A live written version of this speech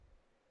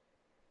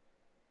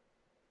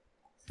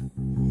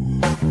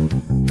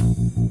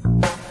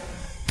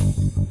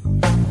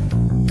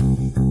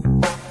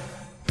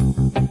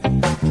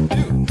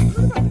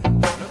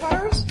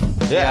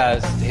Yeah,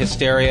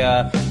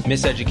 hysteria,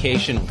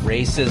 miseducation,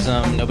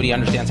 racism. Nobody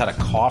understands how to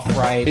cough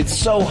right. It's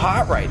so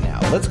hot right now.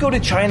 Let's go to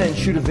China and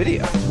shoot a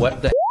video.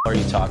 What the hell are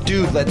you talking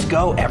Dude, let's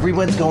go.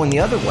 Everyone's going the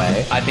other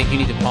way. I think you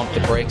need to pump the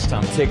brakes,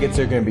 Tom. Tickets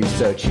are going to be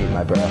so cheap,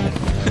 my bro.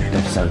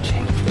 They're so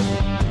cheap.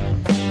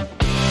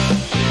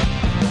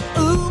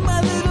 Ooh,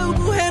 my little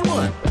Wuhan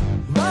one,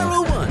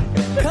 viral one.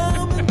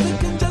 Come and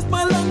decongest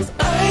my lungs.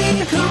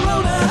 I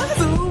corona,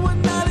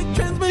 zoonotic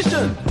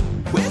transmission.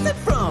 Where's it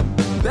from?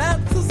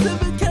 That's a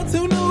civet cats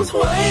who knows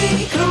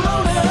why.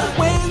 Corona,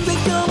 when's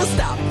it gonna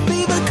stop?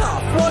 Fever,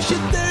 cough, wash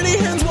your dirty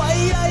hands.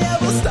 Why I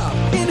ever stop?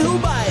 In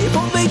Dubai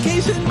for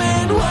vacation,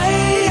 man. Why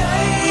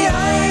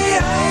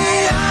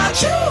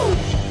achoo!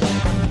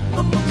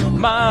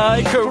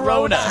 My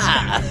corona.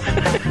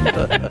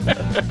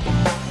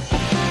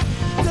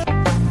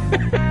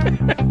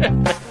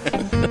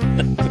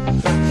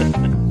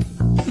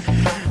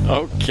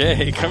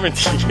 Okay, coming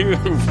to you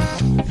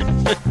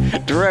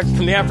direct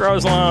from the After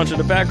Hours Lounge in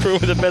the back room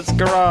of the Best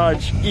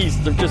Garage,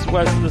 east of just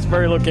west of this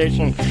very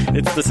location.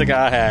 It's the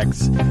Cigar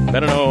Hacks,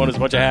 better known as a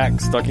bunch of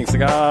hacks talking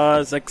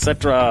cigars,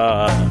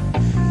 etc.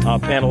 Our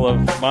panel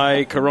of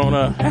My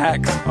Corona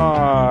hacks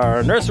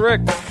are Nurse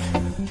Rick.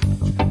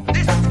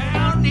 This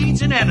town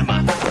needs an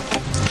enema.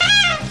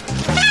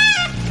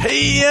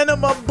 Hey,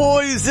 Enema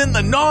boys in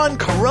the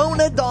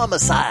non-corona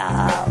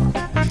domicile.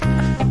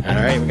 All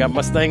right, we got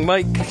Mustang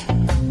Mike.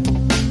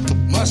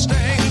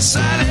 Mustang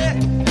Sally.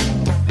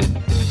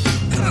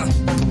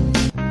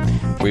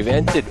 We've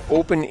entered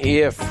open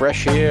air,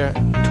 fresh air,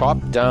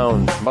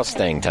 top-down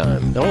Mustang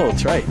time. Oh,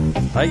 that's right.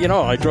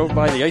 I drove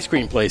by the ice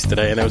cream place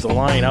today, and there was a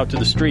line out to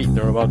the street.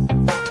 There were about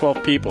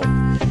 12 people.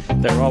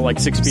 They were all like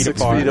 6 feet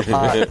apart. 6 feet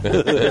apart.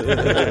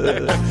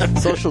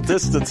 Social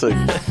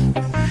distancing.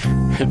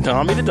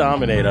 Tommy the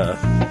Dominator.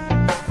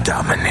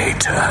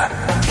 Dominator.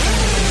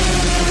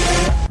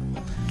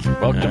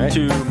 Welcome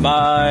to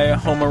My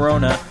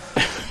Homerona.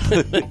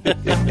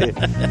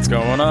 What's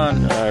going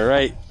on? All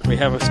right. We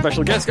have a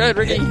special guest. Go ahead,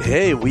 Ricky.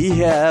 Hey, we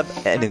have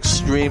an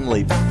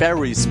extremely,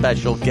 very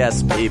special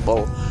guest,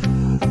 people.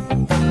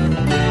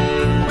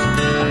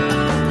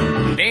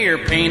 Dear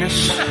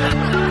penis,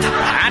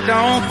 I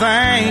don't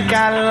think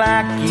I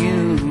like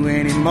you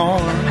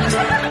anymore.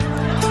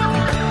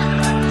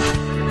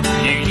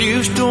 You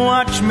used to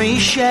watch me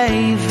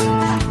shave.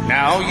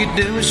 Now all you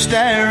do is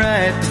stare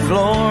at the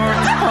floor.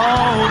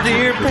 Oh,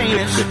 dear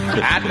penis,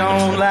 I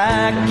don't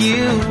like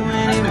you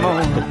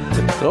anymore.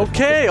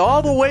 Okay,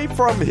 all the way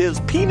from his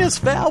penis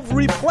valve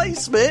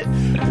replacement,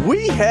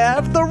 we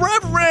have the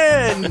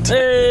Reverend.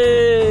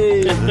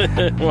 Hey!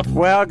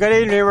 Well, good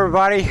evening,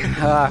 everybody.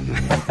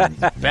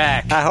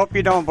 Back. I hope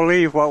you don't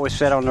believe what was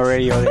said on the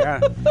radio there.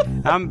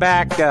 I'm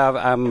back.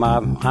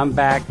 I'm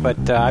back,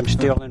 but I'm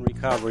still in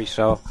recovery,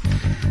 so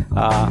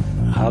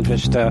I'll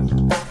just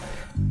do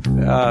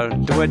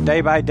it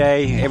day by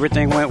day.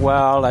 Everything went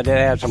well. I did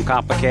have some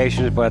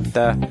complications, but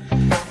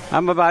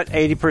I'm about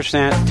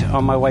 80%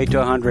 on my way to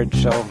 100.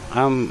 So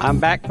I'm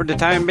back for the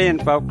time being,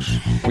 folks.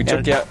 We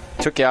took you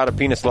out of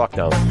penis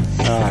lockdown.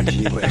 Oh,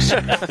 gee whiz.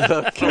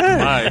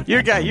 Okay.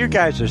 You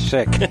guys are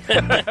sick.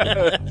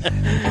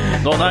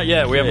 No, not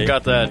yet. We haven't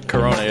got that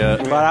corona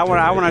yet. But I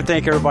want to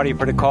thank everybody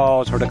for the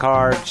calls, for the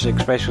cards,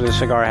 especially the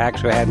Cigar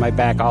Hacks who had my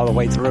back all the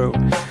way through.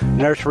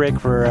 Nurse Rick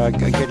for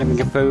getting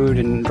me food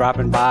and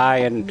dropping by,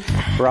 and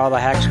for all the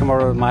hacks come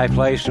over to my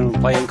place and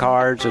playing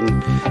cards,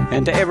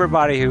 and to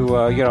everybody who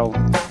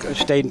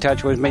stayed in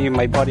touch with me.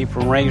 My buddy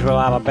from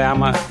Rainsville,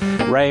 Alabama,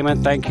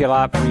 Raymond. Thank you a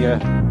lot for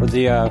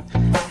the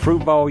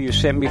fruit bowl you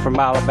sent me from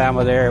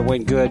Alabama. There, it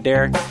went good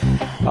there.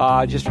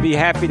 Just be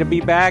happy to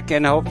be back,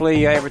 and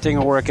hopefully everything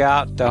will work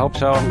out. I hope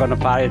so. I'm going to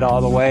fight it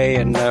all the way,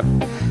 and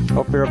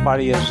hope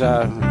everybody is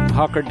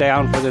hunkered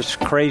down for this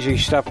crazy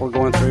stuff we're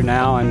going through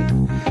now,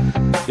 and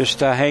just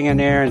hang in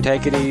there and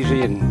take it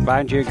easy, and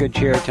find you a good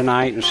chair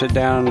tonight and sit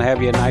down and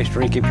have you a nice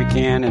drink if you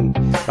can, and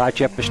light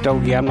you up a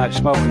stogie. I'm not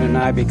smoking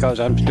tonight because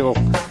I'm still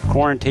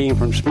quarantined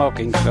from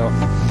smoking,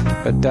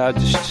 but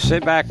just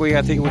sit back.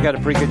 I think we got a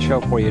pretty good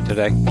show for you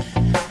today.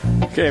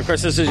 Okay, of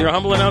course, this is your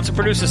humble announcer,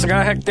 producer,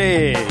 Cigar Hack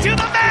Dave. To the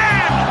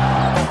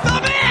man!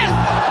 The man!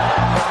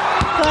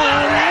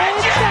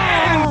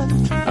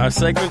 Our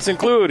segments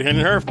include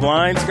Hidden Herf,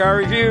 Blind Cigar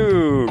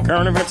Review,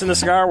 current events in the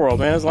cigar world.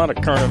 Man, there's a lot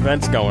of current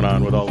events going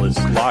on with all this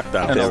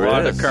lockdown. And a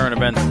lot of current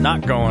events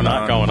not going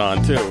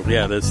on, too.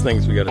 Yeah, there's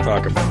things we got to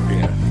talk about.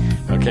 Yeah.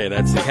 Okay,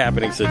 that's the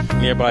happenings at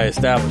nearby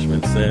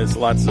establishments. There's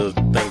lots of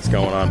things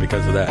going on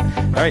because of that.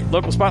 All right,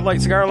 local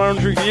Spotlight Cigar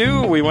Lounge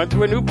Review. We went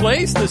to a new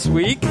place this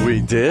week. We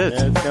did.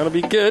 Yeah, it's going to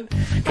be good.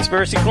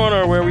 Conspiracy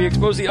Corner, where we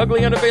expose the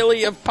ugly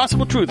underbelly of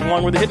possible truth,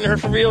 along with the Hidden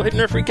Herf Reveal, Hidden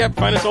Herf Recap.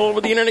 Find us all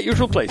over the internet,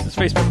 usual places.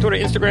 Facebook, Twitter,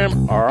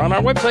 Instagram, or on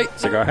our website,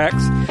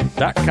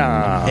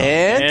 cigarhacks.com.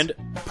 And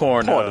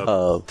Pornhub.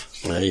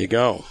 Pornhub. There you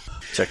go.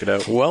 Check it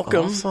out.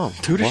 Welcome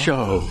to the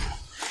show.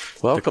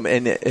 Welcome,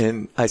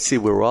 and I see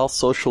we're all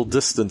social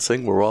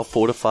distancing. We're all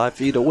 4 to 5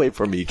 feet away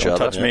from each Don't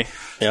other. touch me.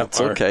 Yep.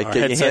 It's okay.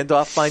 Get your hand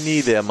off my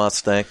knee there,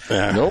 Mustang.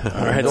 Nope.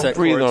 Our headset Don't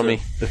breathe cords on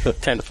are me.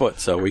 10 foot,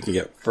 so we can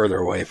get further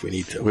away if we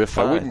need to. We're I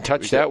fine. wouldn't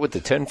touch that with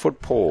the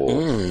 10-foot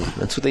pole.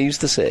 That's what they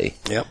used to say.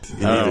 Yep. You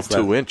need a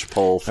 2-inch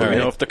pole for I don't me.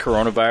 know if the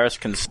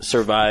coronavirus can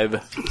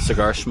survive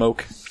cigar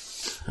smoke.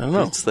 I don't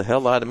know. It's the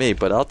hell out of me,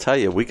 but I'll tell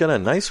you, we got a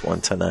nice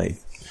one tonight.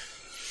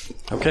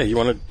 Okay, you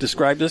want to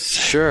describe this?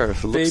 Sure.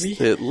 Baby?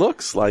 It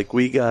looks like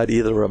we got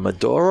either a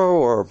Maduro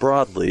or a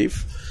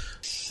broadleaf.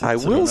 I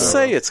will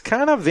say it's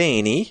kind of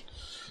veiny.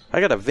 I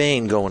got a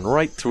vein going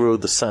right through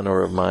the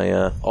center of my,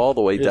 all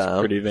the way It's down.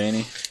 pretty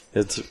veiny.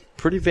 It's a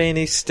pretty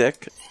veiny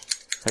stick.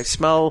 I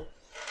smell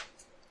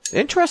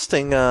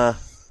interesting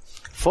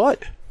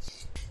foot.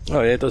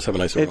 Oh, yeah, it does have a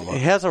nice It aroma.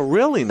 has a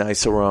really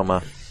nice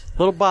aroma.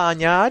 Little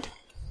barnyard.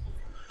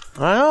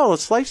 I don't know.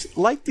 It's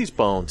like these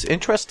bones.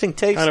 Interesting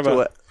taste Kind of to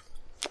a- it.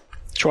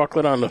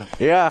 Chocolate on the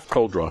Yeah.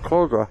 cold draw.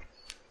 Cobra.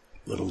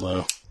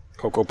 Little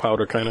cocoa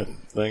powder kind of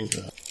thing.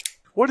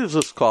 What is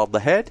this called? The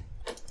head?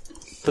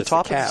 The It's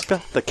top the cap. of the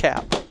skull? The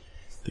cap.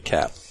 The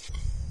cap.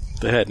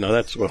 The head. No,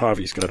 that's what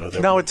Harvey's got.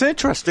 Now, it's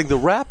interesting. The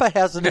wrapper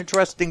has an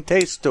interesting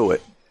taste to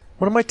it.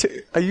 What am I?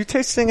 Are you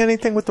tasting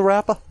anything with the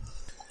wrapper?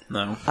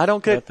 No. I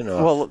don't get. Nothing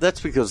off. Well, that's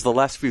because the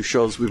last few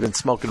shows we've been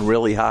smoking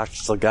really harsh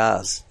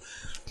cigars.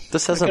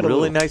 This has a got a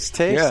really little- nice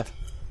taste. Yeah.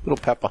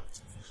 Little pepper.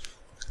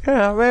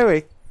 Yeah,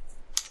 very.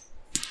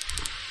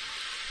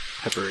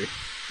 Peppery.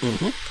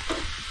 Mm-hmm.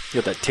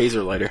 You got that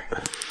taser lighter.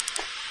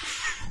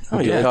 Oh,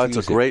 yeah. No, it's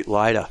a great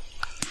lighter.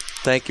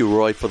 Thank you,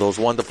 Roy, for those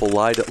wonderful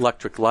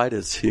electric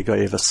lighters you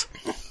gave us.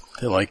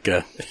 They're like,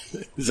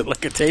 is it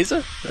like a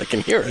taser? I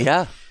can hear it.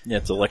 Yeah, Yeah,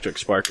 it's electric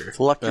sparker.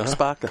 electric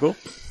sparker. Cool.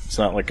 It's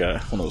not like one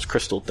of those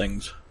crystal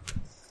things.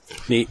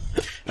 Neat.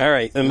 All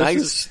right. And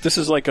Nice. this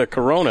is like a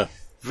Corona.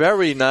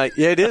 Very nice.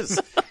 Yeah, it is,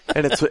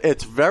 and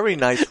it's very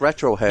nice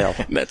retro hail.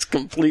 And that's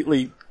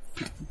completely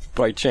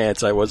by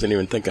chance. I wasn't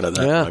even thinking of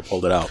that Yeah. when I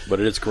pulled it out. But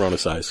it is Corona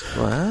size.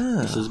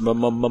 Wow. This is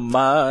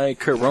my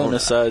Corona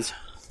size.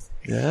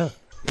 Yeah.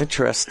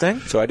 Interesting.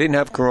 So I didn't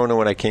have Corona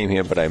when I came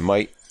here, but I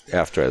might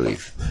after I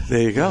leave.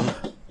 There you go.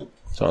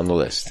 It's on the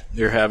list.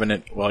 You're having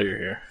it while you're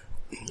here.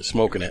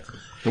 Smoking it.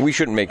 And we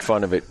shouldn't make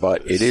fun of it,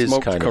 but it is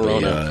Smoked kind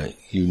Corona. of a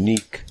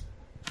unique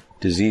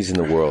disease in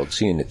the world,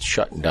 seeing it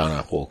shutting down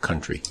our whole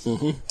country.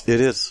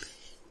 It is.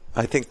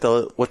 I think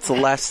what's the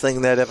last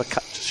thing that ever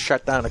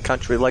shut down a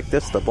country like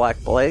this? The Black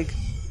Plague?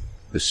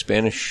 The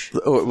Spanish...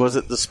 Or was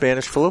it the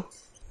Spanish flu?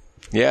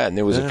 Yeah, and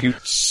there was a few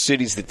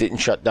cities that didn't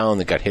shut down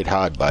that got hit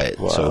hard by it.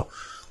 Wow. So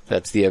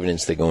that's the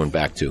evidence they're going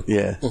back to.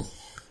 Yeah.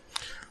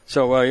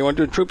 So you want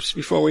to do troops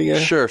before we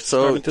Sure. dive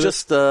So into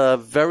just a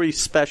very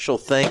special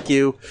thank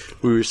you.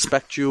 We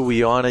respect you.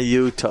 We honor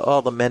you to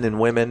all the men and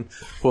women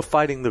who are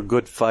fighting the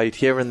good fight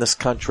here in this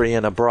country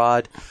and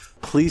abroad.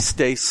 Please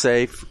stay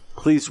safe.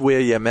 Please wear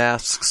your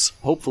masks.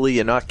 Hopefully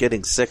you're not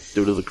getting sick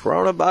due to the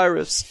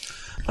coronavirus.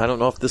 I don't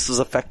know if this is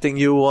affecting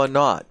you or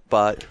not,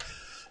 but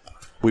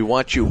we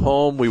want you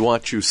home. We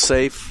want you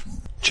safe.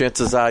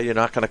 Chances are you're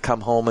not going to come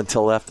home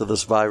until after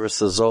this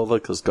virus is over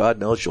because God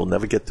knows you'll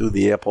never get through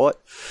the airport.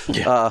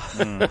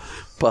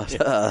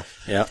 But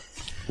Yeah.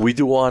 we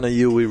do honor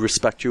you. We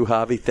respect you,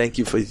 Harvey. Thank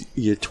you for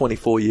your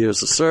 24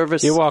 years of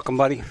service. You're welcome,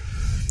 buddy.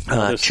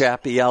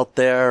 Chappie out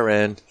there,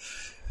 and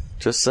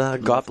just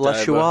God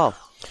bless you all.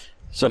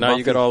 So now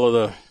you got all of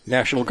the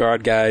National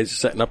Guard guys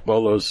setting up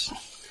all those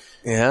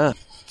Yeah,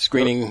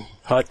 screening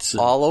huts.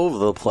 And, all over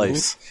the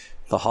place.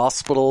 The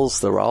hospitals,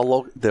 they're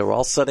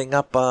all setting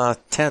up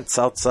tents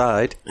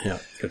outside yeah,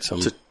 got some.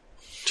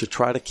 to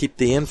try to keep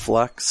the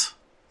influx.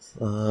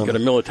 Got a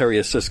military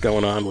assist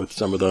going on with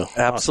some of the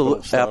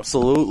hospital stuff.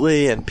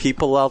 Absolutely. And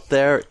people out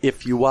there,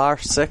 if you are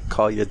sick,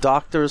 call your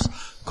doctors,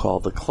 call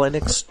the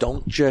clinics.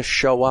 Don't just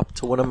show up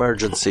to an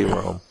emergency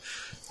room.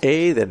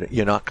 Then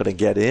you're not going to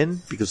get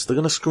in because they're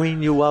going to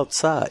screen you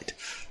outside.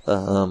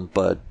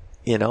 But,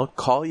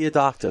 call your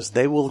doctors.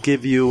 They will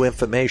give you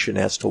information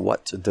as to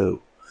what to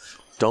do.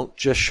 Don't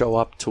just show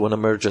up to an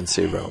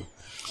emergency room.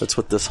 That's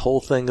what this whole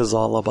thing is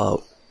all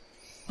about.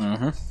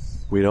 Mm-hmm.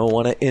 We don't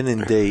want to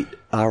inundate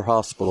our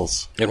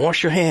hospitals. And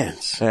wash your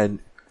hands. And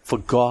for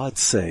God's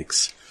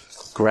sakes,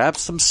 grab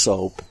some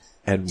soap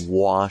and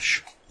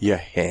wash your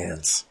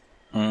hands.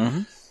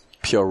 Mm-hmm.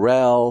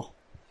 Purell,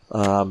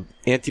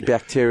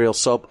 antibacterial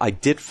soap. I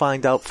did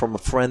find out from a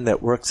friend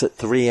that works at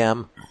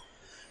 3M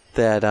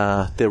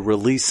that they're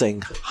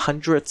releasing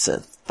hundreds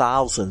and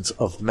thousands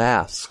of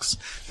masks.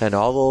 And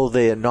although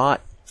they are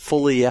not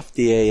fully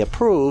FDA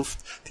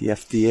approved, the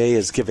FDA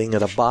is giving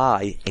it a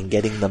buy and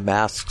getting the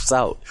masks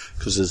out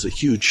because there's a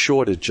huge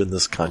shortage in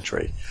this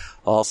country.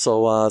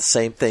 Also,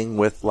 same thing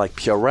with like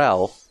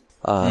Purell.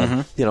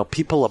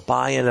 People are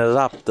buying it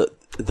up. The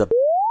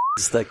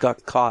that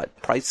got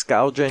caught price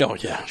gouging. Oh,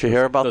 yeah. Did you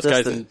hear about those this?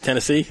 guys in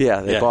Tennessee?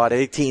 Yeah, they bought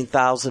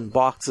 18,000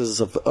 boxes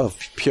of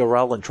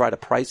Purell and tried to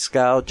price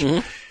gouge.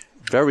 Mm-hmm.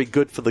 Very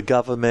good for the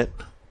government.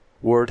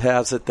 Word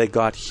has it they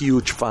got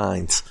huge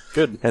fines.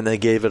 Good. And they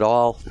gave it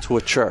all to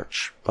a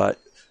church. But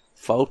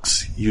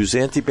folks, use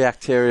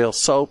antibacterial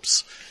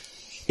soaps,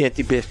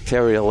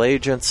 antibacterial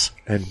agents,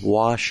 and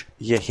wash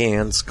your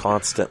hands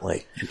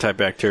constantly.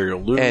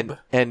 Antibacterial lube.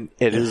 And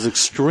it is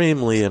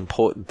extremely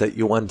important that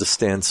you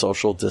understand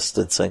social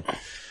distancing,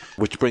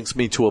 which brings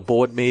me to a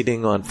board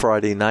meeting on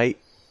Friday night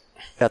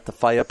at the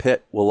fire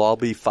pit. We'll all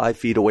be 5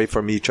 feet away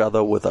from each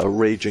other with a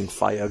raging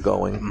fire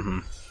going. Mm-hmm.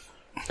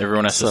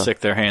 Everyone has to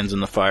stick their hands in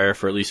the fire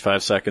for at least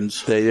 5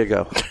 seconds. There you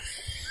go.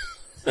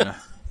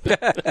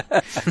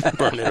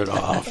 Burning it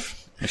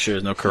off. Make sure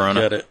there's no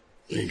corona.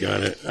 You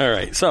got it. All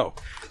right. So,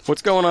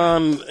 what's going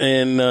on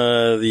in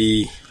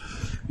the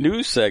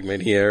news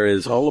segment here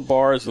is all the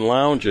bars and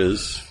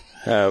lounges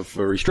have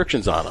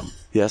restrictions on them.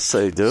 Yes,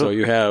 they do. So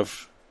you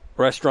have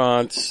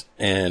restaurants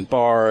and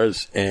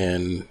bars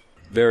and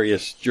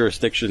various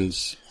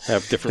jurisdictions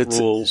have different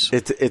rules.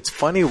 It's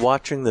funny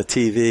watching the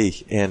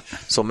TV. And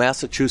so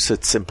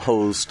Massachusetts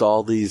imposed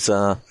all these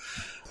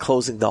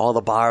closing all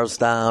the bars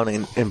down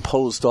and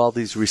imposed all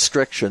these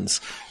restrictions.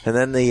 And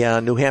then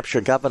the New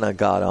Hampshire governor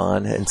got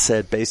on and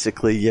said,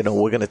 basically,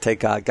 we're going to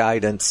take our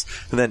guidance.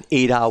 And then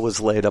 8 hours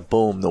later,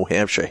 boom, New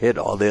Hampshire hit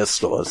all their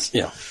stores.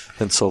 Yeah.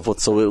 And so forth.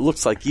 So it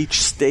looks like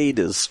each state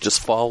is just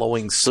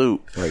following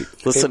suit, right?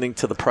 Listening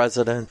to the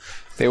president.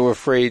 They were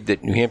afraid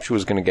that New Hampshire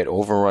was going to get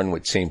overrun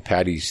with St.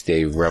 Patty's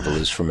Day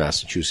revelers from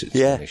Massachusetts.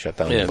 Yeah. They shut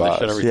down the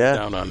bars. They shut everything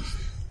down on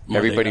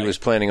Everybody was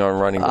planning on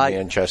running to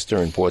Manchester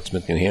and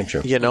Portsmouth, New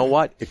Hampshire. You know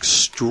what?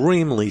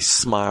 Extremely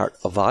smart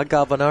of our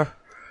governor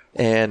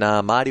and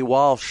Marty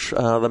Walsh,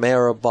 the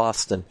mayor of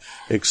Boston.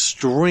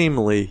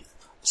 Extremely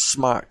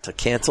smart to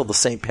cancel the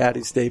St.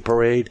 Patty's Day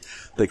parade.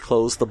 They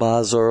closed the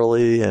bars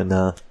early. And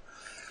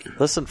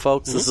listen,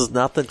 folks, this is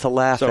nothing to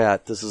laugh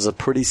at. This is a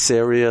pretty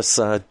serious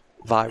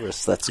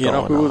virus that's going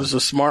on. You know who was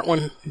a smart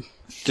one?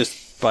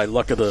 Just by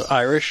luck of the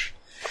Irish?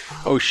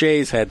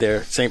 O'Shea's had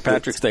their St.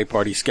 Patrick's Day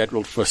party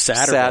scheduled for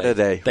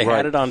Saturday. They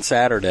had it on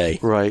Saturday.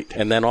 Right.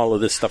 And then all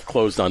of this stuff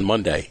closed on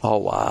Monday. Oh,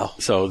 wow.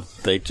 So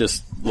they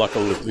just,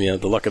 luckily,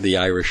 the luck of the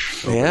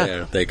Irish over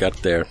there, they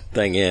got their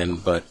thing in,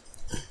 but,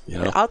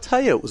 I'll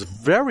tell you, it was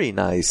very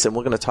nice, and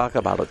we're going to talk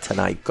about it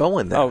tonight,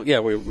 going there. Oh,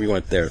 yeah, we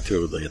went there,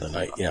 too, the other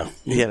night, yeah.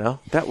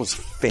 That was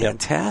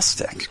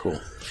fantastic. That's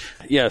cool.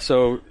 Yeah,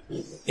 so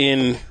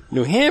in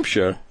New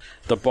Hampshire,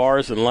 the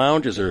bars and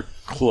lounges are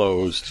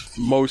closed,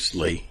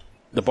 mostly.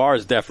 The bar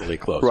is definitely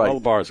closed. Right. All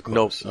the bars are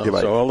closed. Nope,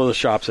 right. So all of the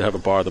shops that have a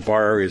bar, the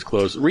bar area is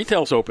closed.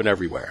 Retail's open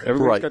everywhere.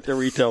 Everybody's got their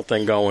retail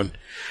thing going.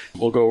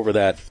 We'll go over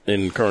that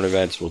in current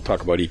events. We'll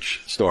talk about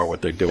each store,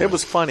 what they're doing. It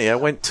was funny. I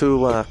went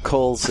to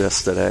Kohl's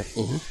yesterday,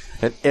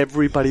 and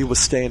everybody was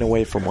staying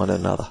away from one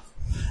another.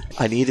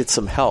 I needed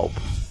some help.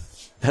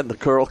 And the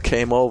girl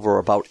came over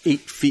about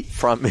 8 feet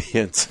from me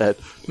and said,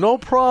 "No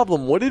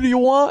problem. What did you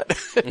want?"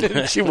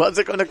 And she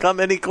wasn't going to come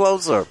any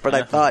closer. But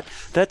I thought,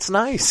 that's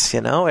nice,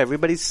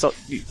 Everybody's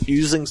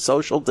using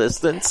social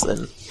distance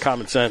and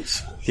common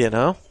sense.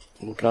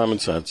 Common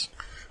sense.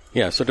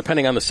 Yeah, so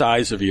depending on the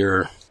size of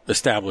your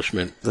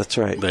establishment, that's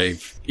right.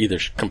 They've either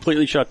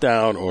completely shut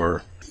down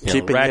or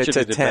keeping it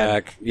to 10.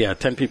 Back. Yeah,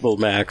 10 people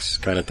max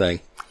kind of thing.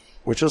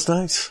 Which is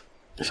nice.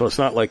 So it's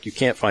not like you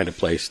can't find a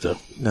place to...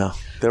 No,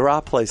 there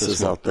are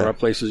places out there. There are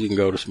places you can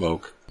go to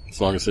smoke. As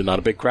long as they're not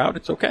a big crowd,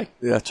 it's okay.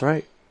 That's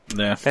right.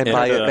 Yeah.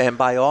 And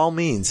by all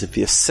means, if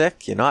you're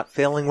sick, you're not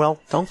feeling well,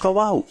 don't go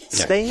out. Yeah.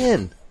 Stay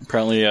in.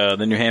 Apparently,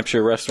 the New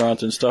Hampshire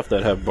restaurants and stuff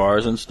that have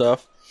bars and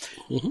stuff,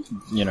 you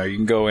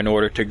can go in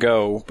order to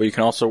go, but you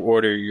can also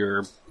order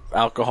your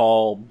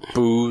alcohol,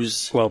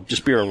 booze. Well,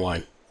 just beer and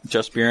wine.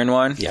 Just beer and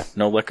wine? Yeah.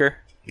 No liquor?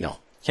 No.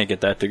 Can't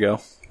get that to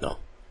go? No.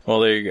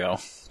 Well, there you go.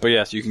 But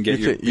yes, you can get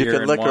your beer You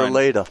can and liquor wine.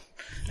 later.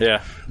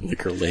 Yeah.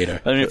 Liquor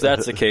later. I mean, if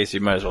that's the case,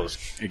 you might as well just,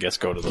 I guess,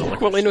 go to the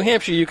liquor Well, in New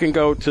Hampshire, you can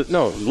go to...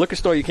 No, liquor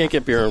store, you can't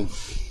get beer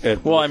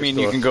at Well, I mean,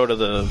 you can go to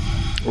the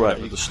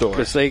store.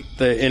 Because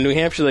in New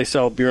Hampshire, they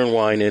sell beer and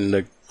wine in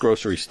the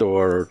grocery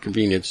store or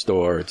convenience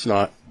store. It's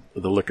not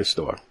the liquor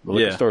store. The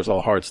liquor store is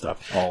all hard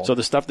stuff. So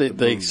the stuff that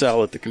they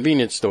sell at the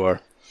convenience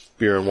store,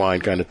 beer and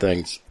wine kind of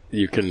things,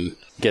 you can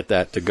get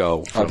that to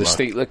go. Are the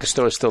state liquor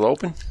stores still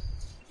open?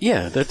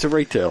 Yeah, that's a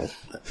retail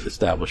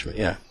establishment,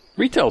 yeah.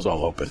 Retail's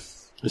all open.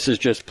 This is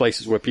just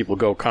places where people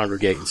go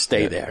congregate and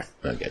stay there.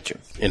 I get you.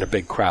 In a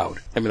big crowd.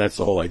 I mean, that's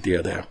the whole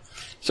idea there.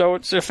 So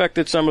it's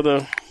affected some of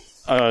the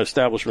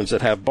establishments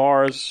that have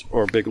bars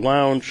or a big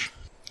lounge.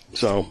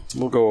 So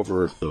we'll go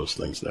over those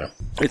things there.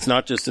 It's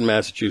not just in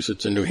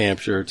Massachusetts and New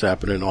Hampshire. It's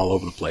happening all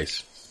over the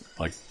place.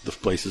 Like the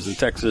places in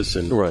Texas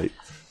and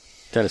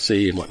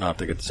Tennessee and whatnot.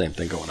 They got the same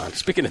thing going on.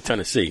 Speaking of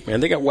Tennessee, man,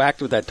 they got whacked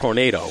with that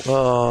tornado.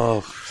 Oh,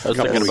 I was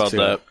thinking about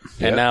that.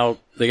 And now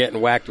they're getting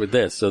whacked with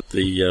this. So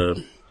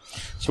the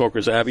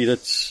Smokers Abbey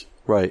that's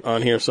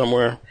on here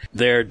somewhere,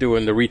 they're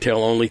doing the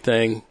retail-only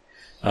thing.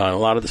 A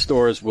lot of the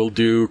stores will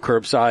do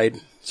curbside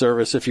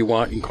service if you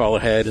want. You can call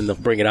ahead and they'll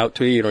bring it out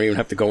to you. You don't even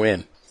have to go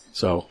in.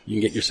 So you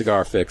can get your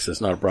cigar fixed.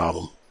 That's not a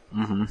problem.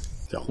 Mm-hmm.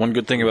 So. One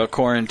good thing about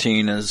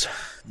quarantine is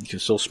you can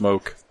still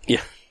smoke.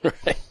 Yeah,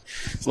 right.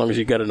 As long as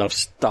you got enough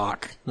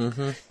stock,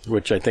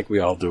 which I think we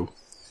all do.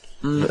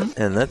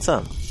 And that's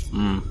I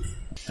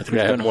think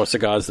I have more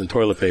cigars than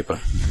toilet paper.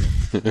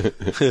 Want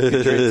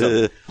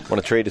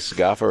to trade a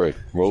cigar for a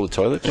roll of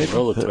toilet paper?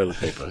 Roll of toilet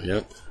paper.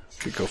 Yep.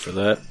 Could go for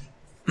that.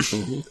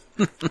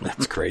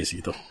 That's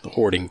crazy. The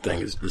hoarding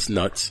thing is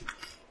nuts.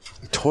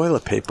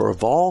 Toilet paper,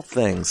 of all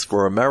things,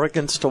 for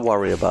Americans to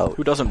worry about.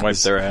 Who doesn't wipe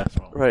their ass?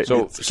 Right.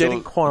 So- It's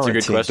getting quarantined.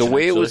 That's a good question. The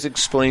way it actually. was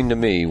explained to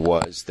me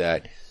was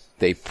that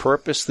they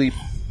purposely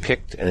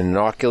picked an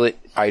inoculate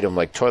item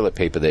like toilet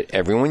paper that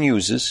everyone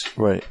uses.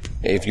 Right.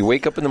 If you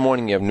wake up in the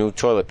morning, you have new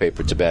toilet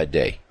paper, it's a bad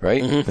day,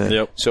 right?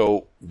 Yep.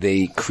 So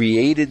they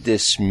created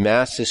this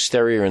mass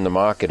hysteria in the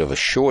market of a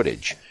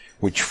shortage,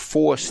 which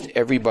forced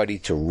everybody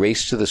to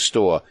race to the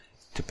store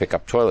to pick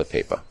up toilet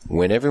paper.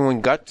 When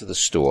everyone got to the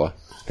store,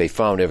 they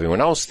found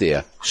everyone else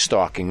there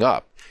stocking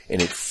up.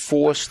 And it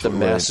forced the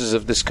masses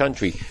of this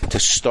country to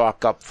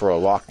stock up for a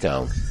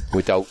lockdown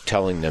without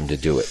telling them to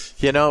do it.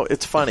 You know,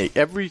 it's funny.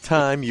 Every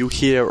time you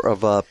hear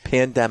of a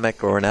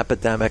pandemic or an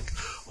epidemic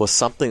or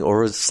something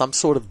or some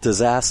sort of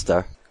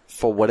disaster,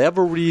 for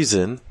whatever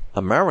reason,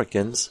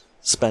 Americans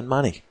spend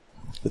money.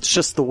 It's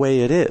just the way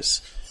it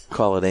is.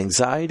 Call it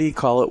anxiety,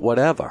 call it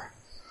whatever.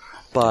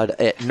 But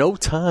at no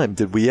time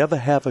did we ever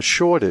have a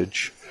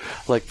shortage.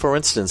 Like, for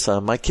instance,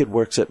 my kid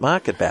works at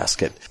Market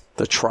Basket.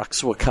 The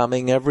trucks were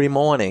coming every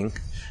morning.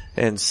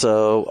 And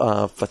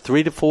so for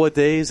 3 to 4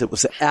 days, it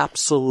was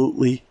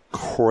absolutely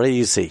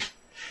crazy.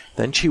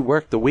 Then she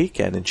worked the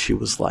weekend, and she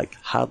was like,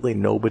 hardly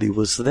nobody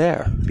was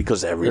there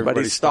because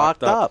everybody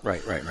stocked up.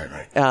 Right.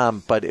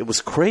 But it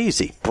was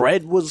crazy.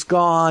 Bread was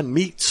gone.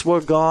 Meats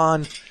were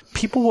gone.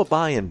 People were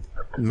buying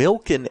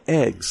milk and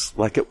eggs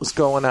like it was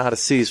going out of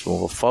season.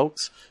 Well,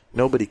 folks,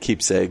 nobody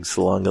keeps eggs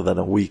longer than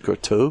a week or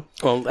two.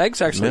 Well, eggs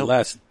actually Milk.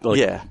 last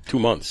 2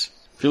 months.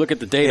 If you look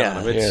at the data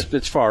on them,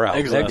 it's far out.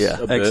 Eggs Eggs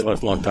last a bit,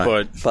 last a long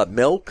time. But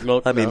milk?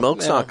 Milk, I mean, no.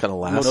 milk's Yeah. not going to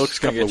last. Milk's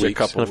going to get you a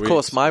couple And of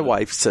course, my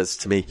wife says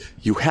to me,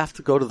 you have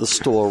to go to the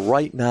store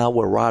right now.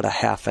 We're out of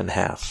half and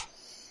half.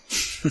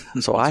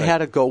 So I had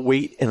to go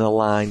wait in a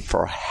line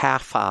for a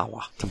half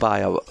hour to buy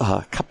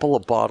a couple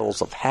of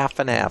bottles of half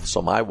and half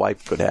so my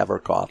wife could have her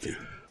coffee.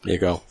 There you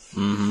go.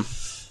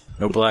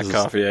 No black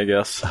coffee, I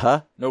guess.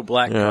 Huh? No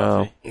black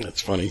No. coffee.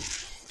 That's funny.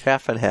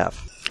 Half and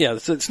half. Yeah,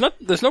 it's not.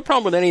 There's no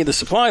problem with any of the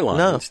supply lines.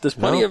 No, There's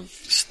plenty no. of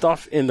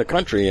stuff in the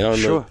country. You know,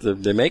 and Sure.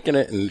 they're making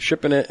it and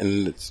shipping it,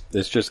 and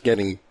it's just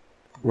getting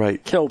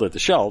Right. killed at the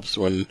shelves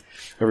when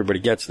everybody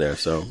gets there.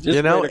 So just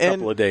You know, wait a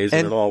couple of days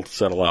and it'll all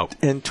settle out.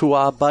 And to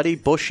our buddy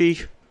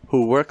Bushy,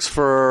 who works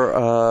for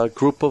a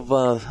group of,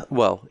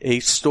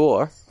 a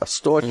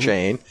store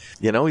chain,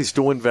 you know, he's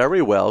doing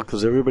very well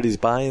because everybody's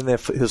buying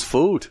his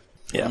food.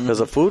 Yeah. As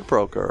a food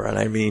broker. And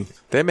I mean,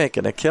 they're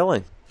making a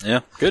killing.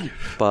 Yeah, good.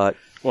 But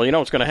Well, you know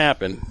what's going to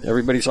happen.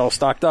 Everybody's all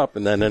stocked up,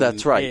 and then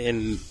That's right.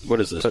 In what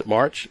is this?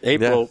 March,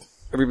 April. Yeah.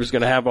 Everybody's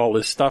going to have all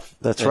this stuff.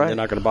 That's and right. They're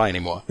not going to buy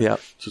anymore. yeah.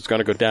 So it's going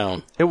to go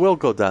down. It will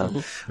go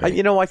down.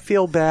 I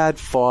feel bad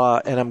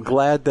for, and I'm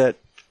glad that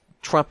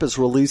Trump is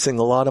releasing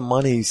a lot of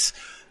monies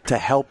to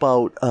help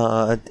out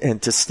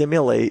and to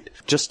stimulate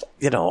just,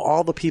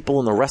 all the people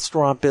in the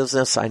restaurant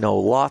business. I know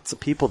lots of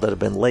people that have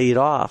been laid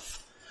off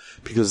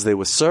because they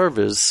were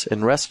servers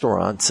in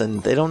restaurants,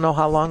 and they don't know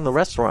how long the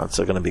restaurants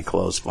are going to be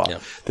closed for. Yeah.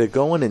 They're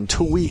going in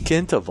 2-week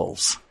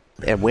intervals,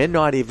 and we're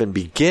not even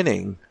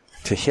beginning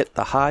to hit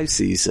the high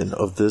season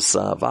of this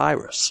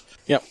virus.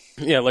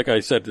 Yeah. Like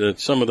I said,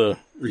 some of the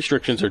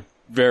restrictions are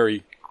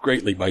vary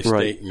greatly by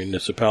state,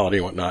 municipality,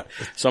 and whatnot.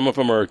 Some of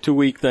them are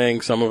 2-week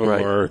things. Some of them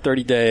are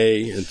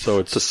 30-day, and so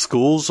it's The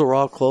schools are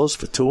all closed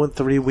for 2 and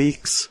 3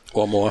 weeks.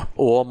 or more.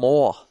 Or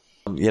more.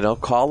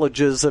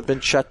 Colleges have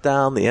been shut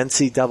down. The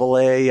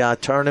NCAA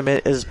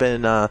tournament is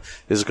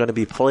going to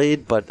be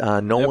played, but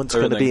no one's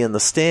going to be everything. in the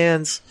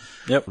stands.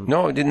 Yep.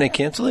 No, didn't they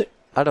cancel it?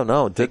 I don't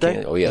know. Did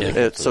they? Oh, yeah. They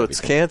canceled So it's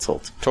everything.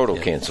 canceled. Total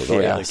canceled. Oh,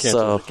 Yeah. yeah.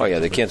 So Oh, yeah,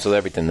 they canceled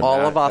everything.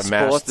 All of our the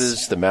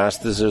sports- The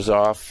Masters is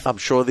off. I'm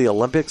sure the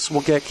Olympics will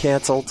get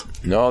canceled.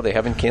 No, they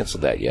haven't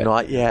canceled that yet.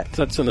 Not yet.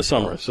 That's in the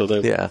summer, so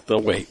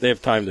they'll wait. They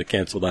have time to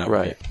cancel that.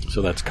 Right.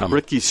 So that's coming.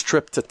 Ricky's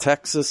trip to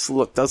Texas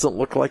doesn't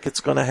look like it's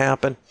going to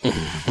happen.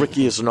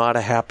 Ricky is not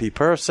a happy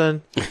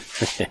person.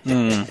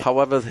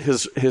 However,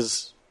 his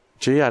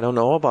I don't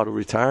know about a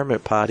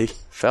retirement party.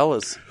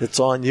 Fellas, it's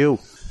on you.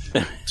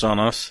 It's on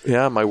us.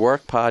 Yeah, my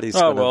work party's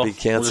going to be We'll just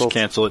canceled.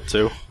 cancel it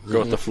too. Go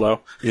with the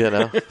flow.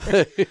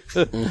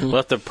 We'll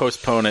have to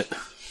postpone it.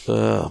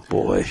 Oh,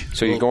 boy.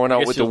 So you're going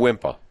out with the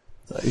whimper.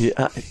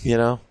 Yeah,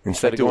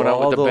 Instead of after going out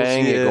all with the those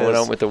bang, you're going years,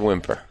 out with the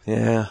whimper.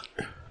 Yeah.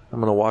 I'm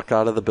going to walk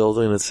out of the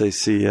building and say,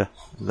 see ya.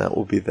 And that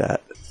will be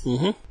that.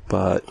 Mm-hmm.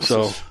 But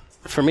So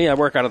for me, I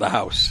work out of the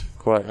house.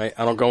 Right. Right?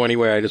 I don't go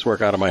anywhere. I just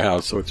work out of my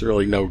house, so it's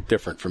really no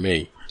different for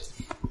me.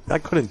 I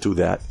couldn't do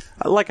that.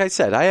 Like I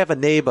said, I have a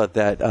neighbor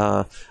that,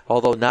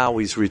 although now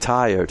he's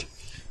retired,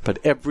 but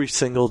every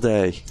single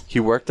day he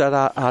worked out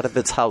of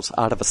his house,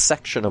 out of a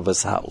section of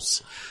his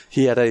house.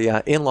 He had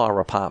a in-law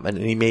apartment,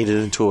 and he made it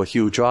into a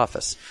huge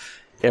office.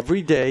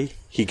 every day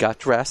he got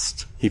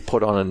dressed, he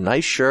put on a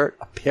nice shirt,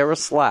 a pair of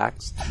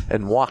slacks,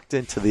 and walked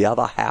into the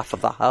other half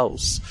of the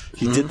house.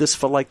 He did this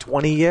for like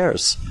 20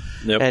 years.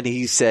 Yep. And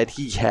he said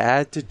he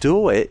had to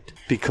do it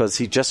because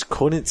he just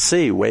couldn't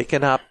see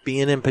waking up,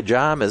 being in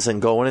pajamas,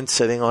 and going and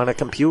sitting on a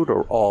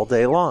computer all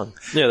day long.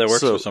 Yeah, that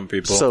works for some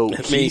people. So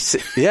he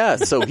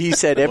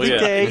said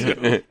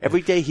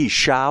every day he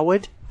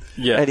showered.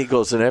 Yeah. And he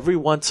goes, and every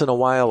once in a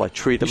while I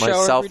treated You shower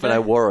myself every and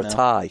I day? wore a No.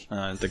 tie.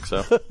 I don't think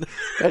so.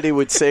 And he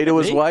would say to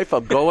his wife,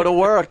 I'm going to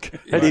work.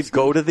 And he'd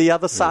go to the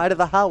other side of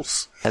the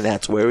house. And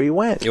that's where he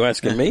went. You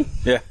asking me?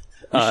 Yeah.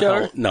 You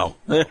shower? No,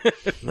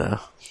 No.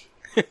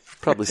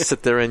 Probably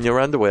sit there in your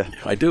underwear.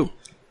 I do.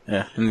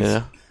 Yeah.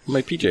 Yeah.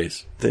 My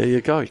PJs. There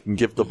you go. You can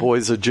give the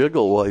boys a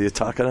jiggle while you're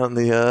talking on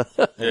the...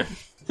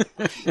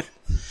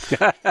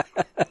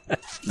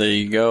 There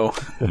you go.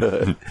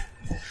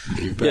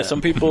 Yeah,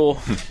 some people,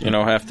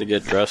 have to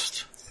get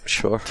dressed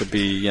Sure. to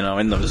be,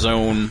 in the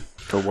zone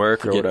for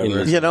work or Get in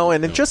whatever. the- You know,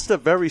 and just a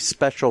very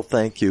special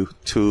thank you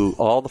to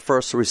all the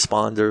first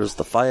responders,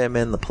 the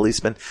firemen, the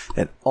policemen,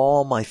 and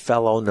all my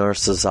fellow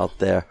nurses out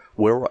there.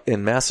 We're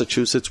in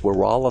Massachusetts.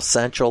 We're all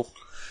essential.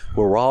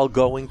 We're all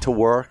going to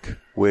work.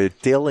 We're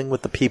dealing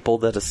with the people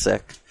that are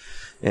sick.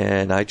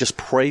 And I just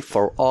pray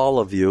for all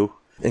of you,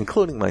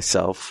 including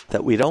myself,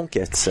 that we don't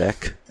get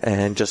sick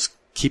and just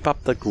keep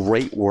up the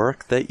great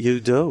work that you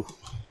do.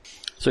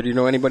 So do you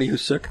know anybody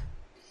who's sick?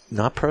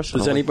 Not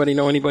personally. Does anybody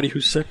know anybody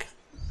who's sick?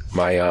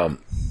 My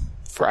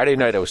Friday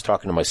night, I was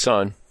talking to my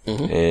son,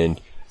 and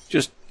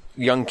just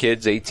young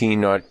kids, 18,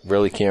 not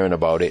really caring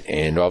about it,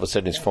 and all of a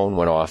sudden his phone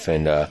went off,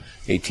 and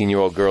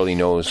 18-year-old girl he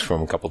knows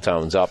from a couple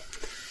towns up,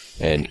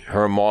 and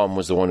her mom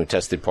was the one who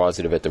tested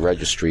positive at the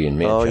registry in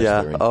Manchester. Oh, yeah.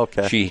 and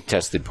Okay. She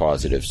tested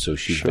positive, so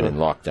she's been in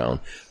lockdown.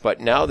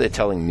 But now they're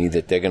telling me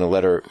that they're going to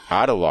let her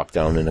out of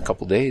lockdown in a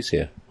couple days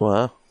here.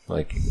 Wow.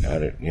 Like, Keep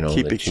that your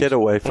she's- kid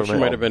away from She it.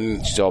 might have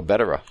been She's all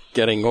better.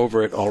 getting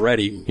over it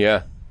already.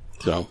 Yeah.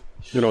 So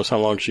who knows how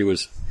long she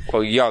was.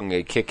 Well, young,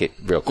 they kick it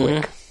real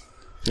quick.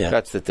 Yeah.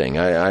 That's the thing.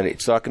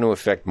 It's not going to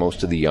affect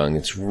most of the young.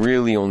 It's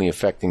really only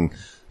affecting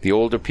the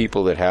older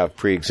people that have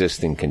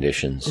pre-existing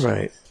conditions.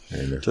 Right.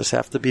 Just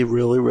have to be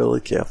really,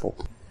 really careful.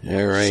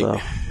 All right. So,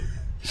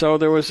 So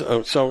there was.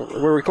 So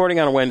we're recording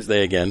on a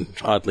Wednesday again.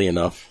 Oddly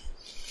enough,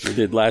 we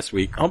did last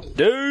week. Hump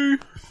day.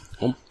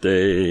 Hump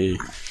day.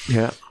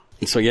 yeah.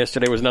 And so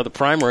yesterday was another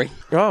primary.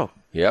 Oh.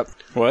 Yep.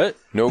 What?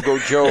 No go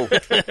Joe.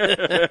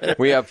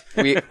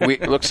 we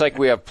looks like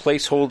we have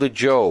placeholder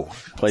Joe.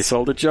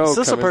 Placeholder Joe. Is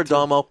this a coming to-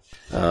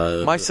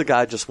 Perdomo? My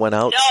cigar just went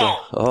out. So,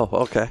 oh,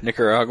 okay.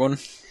 Nicaraguan?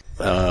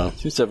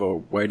 Seems to have a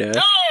white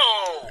ash.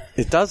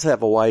 It does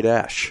have a white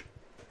ash.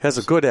 Has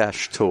a good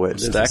ash to it.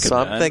 Stack of So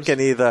I'm dimes. thinking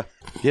either,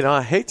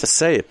 I hate to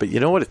say it, but you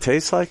know what it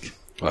tastes like?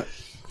 What?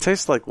 It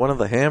tastes like one of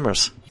the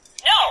hammers.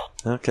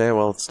 No. Okay,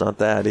 well, it's not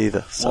that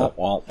either.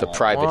 So. The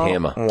private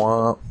hammer.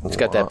 It's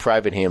got that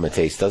private hammer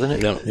taste, doesn't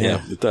it? No,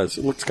 yeah, it does.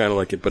 It looks kind of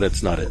like it, but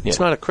it's not it. It's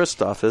not a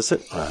Christoph, is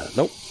it?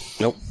 Nope.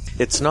 Nope.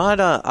 It's not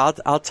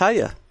I'll tell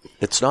you,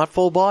 it's not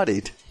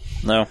full-bodied.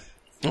 No.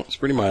 No, it's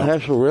pretty It mild.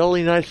 has a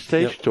really nice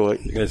taste to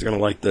it. You guys are going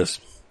to like this.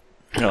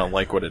 I don't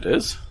like what it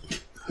is.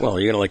 Well,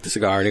 you're going to like the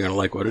cigar, and you're going to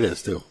like what it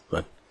is, too.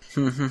 But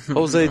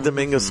Jose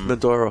Dominguez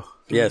Maduro.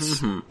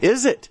 yes.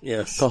 Is it?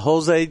 Yes. The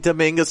Jose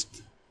Dominguez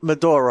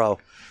Maduro.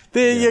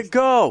 There you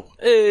go.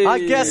 I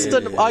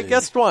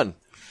guessed one.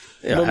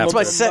 Yeah, It's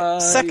my after,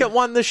 second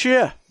one this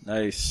year.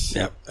 Nice.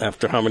 yeah,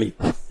 after how many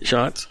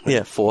shots?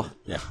 Yeah, 4.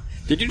 Yeah.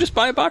 Did you just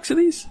buy a box of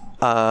these?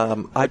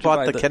 I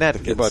bought the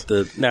Connecticut. You bought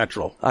the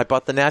natural. I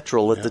bought the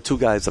natural at the Two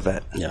Guys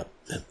event. Yeah.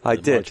 I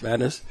The did. March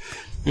Madness.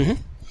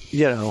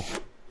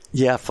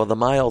 Yeah, for the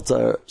mild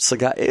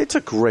cigar. It's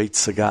a great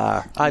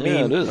cigar. I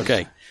mean, it is.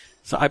 Okay.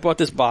 So I bought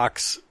this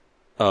box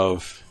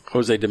of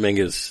Jose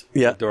Dominguez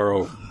Yeah.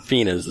 Maduro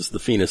Finas. This is the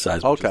Fina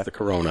size, which Okay. is the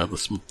Corona,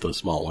 the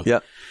small one. yeah.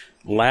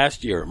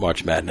 Last year at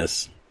March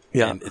Madness.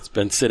 Yeah. And it's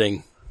been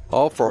sitting,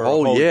 Oh, for a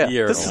whole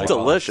year. This is on my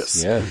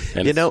delicious. box. Yeah.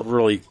 and You know- it's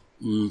really,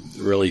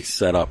 really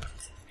set up.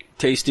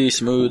 Tasty,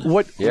 smooth.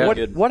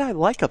 What I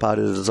like about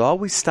it is it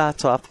always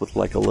starts off with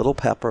like a little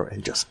pepper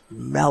and just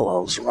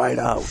mellows right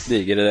out. Yeah,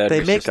 you get it out of They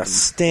your make a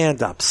system.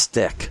 stand-up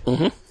stick.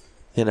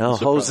 Mm-hmm.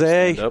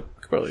 Jose. Stand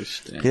up. Could probably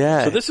stand.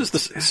 Yeah. So this is the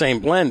same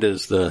blend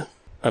as the.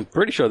 I'm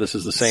pretty sure this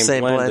is the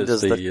same, blend as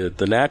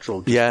the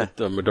natural. Just Yeah. with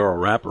the Maduro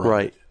wrapper. on it.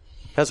 Right.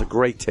 Has a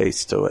great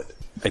taste to it.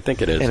 I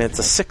think it is. And it's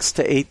a $6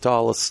 to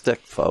 $8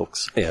 stick,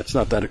 folks. Yeah, it's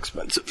not that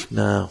expensive.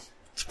 No.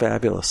 It's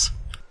fabulous.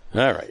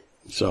 All right.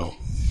 So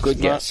Good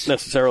it's guess. not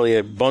necessarily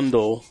a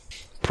bundle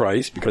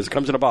price because it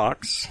comes in a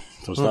box,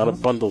 so it's not a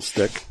bundle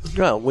stick.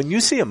 Well, when you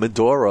see a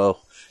Maduro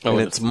and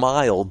it- it's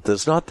mild,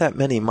 there's not that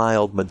many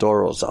mild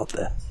Maduros out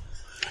there.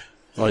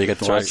 Well, you got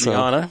the So-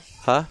 Gianna.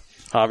 Huh?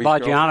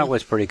 Javi Gianna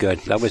was pretty good.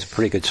 That was a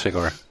pretty good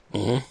cigar.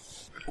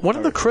 One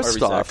of the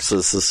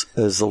Christophs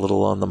is a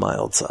little on the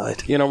mild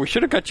side. You know, we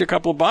should have got you a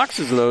couple of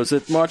boxes of those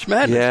at March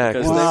Madness. Yeah,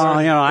 because Well,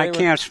 they were- I they were-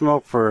 can't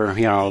smoke for, a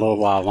little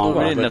while Well, longer.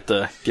 we didn't have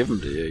to give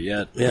them to you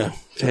yet. Yeah.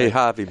 Hey,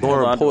 Javi, more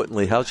Hold on.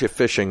 importantly, how's your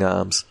fishing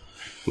arms?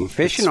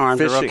 Fishing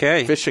arms are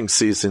okay. Fishing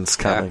season's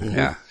coming.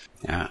 Yeah.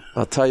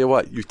 I'll tell you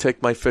what. You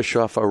take my fish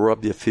off, I'll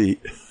rub your feet.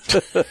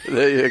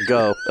 There you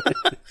go.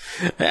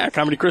 Yeah,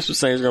 Comedy Chris was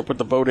saying he's going to put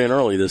the boat in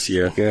early this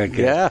year. Good.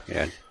 Yeah.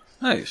 Good.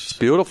 Nice.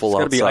 Beautiful It's got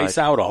to outside. be ice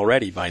out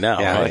already by now.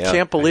 Yeah. right? I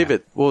can't believe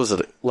it. What was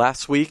it?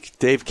 Last week,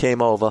 Dave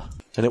came over,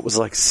 and it was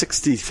like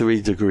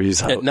 63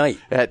 degrees out. At night.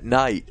 At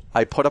night.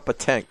 I put up a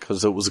tent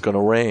because it was going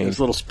to rain. There's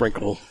a little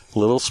sprinkle.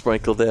 Little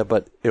sprinkle there,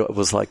 but it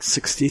was like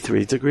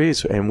 63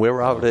 degrees, and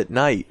we're out at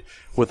night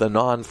with a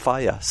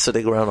non-fire,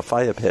 sitting around a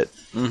fire pit.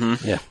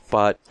 Mm-hmm. Yeah.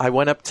 But I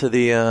went up to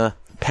the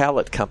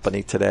pallet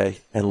company today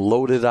and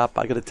loaded up.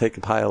 I got to take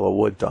a pile of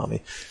wood,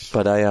 Tommy,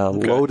 but I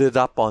loaded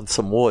up on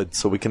some wood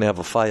so we can have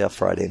a fire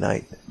Friday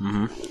night.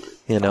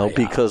 Mm-hmm. You know,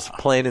 because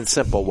plain and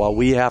simple, while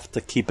we have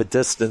to keep a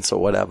distance or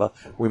whatever,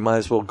 we might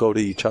as well go to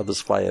each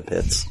other's fire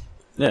pits.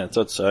 Yeah, it's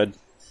outside.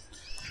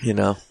 You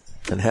know,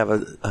 and have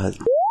a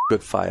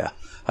good fire.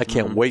 I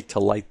can't wait to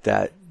light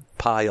that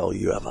pile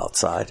you have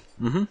outside.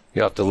 Mm-hmm.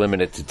 You have to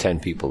limit it to 10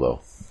 people, though.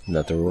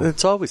 Not the rule.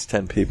 It's always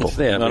 10 people.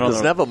 Yeah,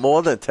 There's never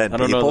more than 10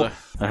 people.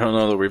 I don't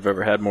know that we've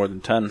ever had more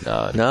than 10.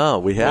 No,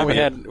 we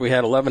haven't. We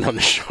had 11 on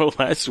the show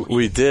last week.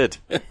 We did.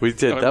 We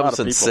did. A That lot was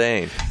of people.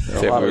 insane.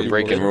 They were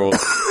breaking rules.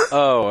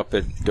 Oh, up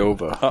at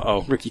Dover.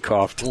 Uh-oh, Ricky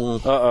coughed.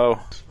 Uh-oh.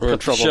 We're in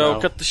trouble now.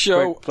 Cut the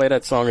show. Play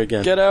that song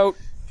again. Get out.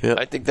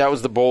 I think that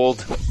was the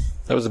bold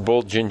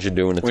ginger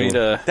doing it We need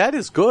to him. a That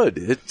is good.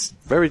 It's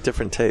very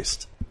different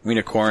taste.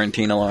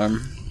 quarantine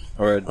alarm.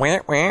 Or a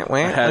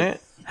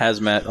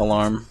hazmat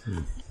alarm.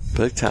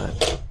 Big time.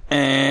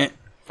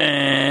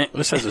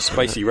 This has a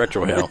spicy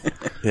retro hail.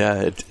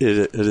 Yeah, it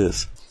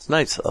is. It's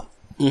nice, though.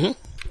 Mm-hmm.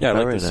 Yeah, I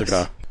like Very this nice.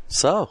 cigar.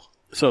 So,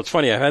 It's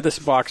funny. I've had this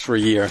box for a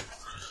year,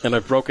 and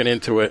I've broken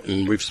into it,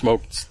 and we've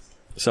smoked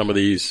some of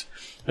these.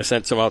 I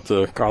sent some out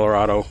to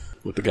Colorado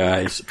with the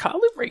guys.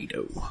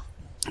 Colorado.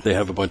 They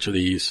have a bunch of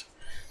these,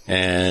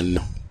 and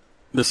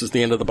this is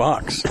the end of the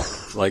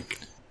box. Like,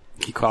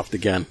 he coughed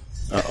again.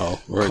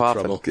 Uh-oh, we're in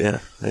coughing. trouble. Yeah,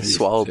 I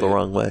swallowed the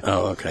wrong way.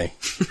 Oh, okay.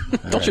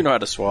 Don't you know how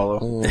to swallow?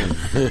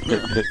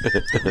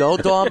 No,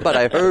 Dom, but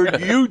I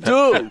heard you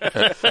do.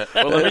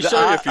 Well, let me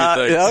show you a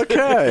few things.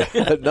 Okay.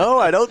 No,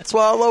 I don't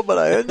swallow, but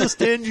I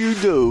understand you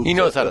do. He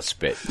knows how to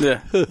spit.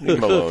 Yeah. Leave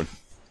him alone.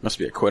 Must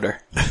be a quitter.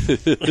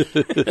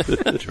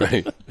 That's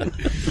right.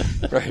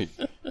 Right.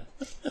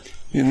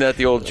 Isn't that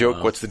the old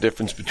joke? What's the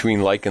difference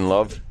between like and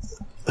love?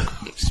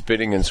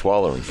 Spitting and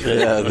swallowing.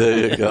 Yeah,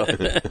 there you go.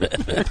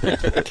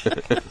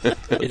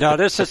 You know,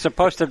 this is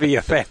supposed to be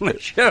a family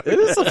show. It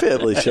is a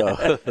family show.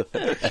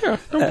 Sure,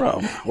 no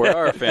problem. We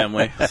are a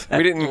family.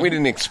 We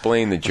didn't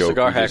explain the joke.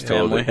 Cigar We Hack just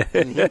told family.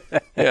 it.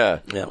 Yeah.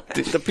 Yeah.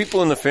 The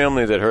people in the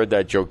family that heard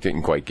that joke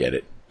didn't quite get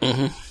it.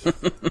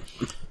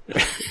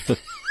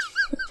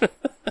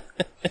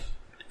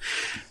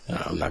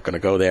 I'm not going to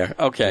go there.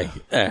 Okay.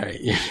 All right.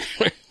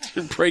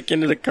 Break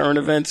into the current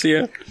events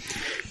here.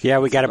 Yeah,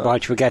 we got a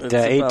bunch. We got It's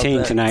about 18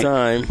 that tonight.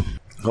 Time.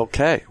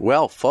 Okay.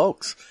 Well,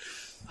 folks,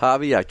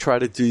 Javi, I tried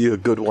to do you a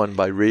good one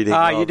by reading.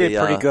 Ah, all you did the,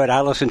 pretty good.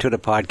 I listened to the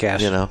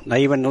podcast. You know. I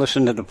even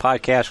listened to the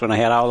podcast when I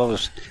had all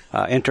those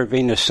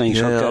intravenous things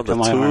hooked Yeah, up to the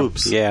my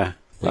tubes. arm. Yeah.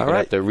 You're All going to right.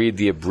 have to read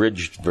the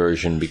abridged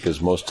version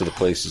because most of the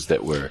places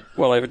that were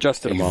Well, I've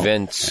adjusted them all.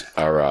 events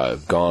are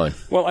gone.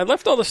 Well, I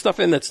left all the stuff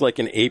in that's like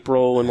in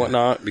April and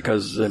whatnot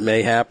because it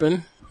may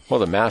happen. Well,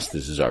 the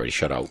Masters is already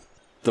shut out.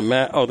 The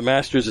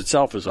Masters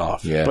itself is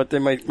off. Yeah. But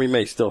we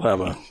may still have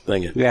a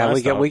thing. At Yeah,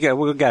 we last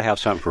time. got to have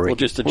something for We'll Ricky.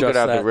 just We'll adjust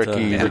get out that the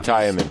Ricky to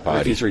retirement party.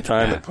 Ricky's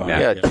retirement party.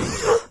 Yeah.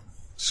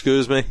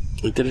 Excuse me.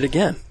 We did it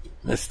again.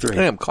 That's 3.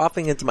 Hey, I'm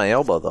coughing into my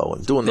elbow, though,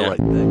 and doing the Yeah. right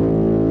thing.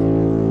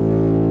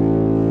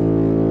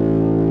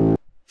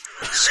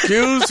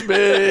 Excuse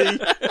me.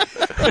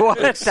 What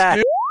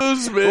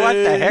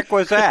the heck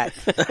was that?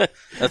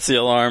 That's the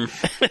alarm.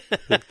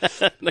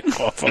 The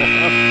cough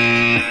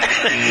alarm.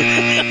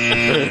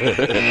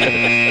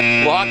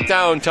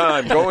 Lockdown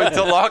time. Go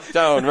into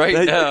lockdown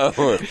right now.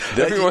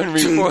 Everyone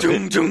report.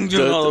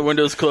 All the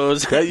windows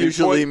closed. That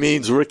usually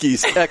means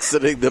Ricky's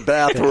exiting the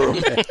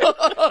bathroom.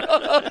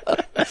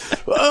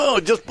 Oh,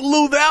 just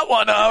blew that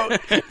one out.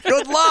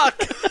 Good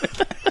luck.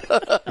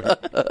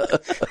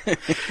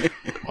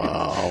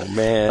 Oh,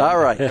 man. All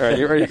right. All right,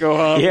 you ready to go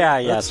home?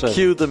 Yeah. So.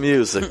 Cue the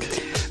music.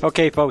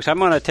 Okay, folks, I'm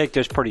going to take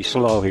this pretty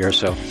slow here.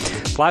 So,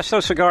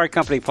 Plasto Cigar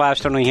Company,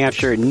 Plasto, New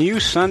Hampshire, new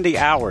Sunday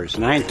hours,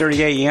 9:30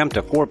 a.m.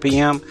 to 4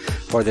 p.m.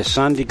 for the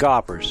Sunday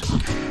Golfers.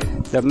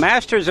 The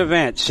Masters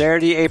event,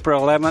 Saturday,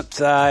 April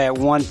 11th at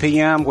 1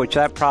 p.m., which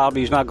that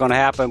probably is not going to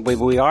happen. But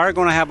we are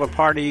going to have a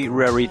party,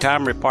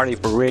 retirement party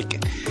for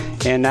Rick,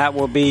 and that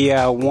will be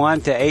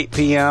 1 to 8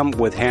 p.m.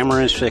 with Hammer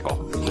and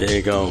Sickle. There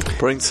you go.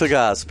 Bring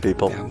cigars,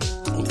 people.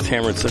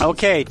 Hammer and Sickle.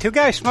 Okay, Two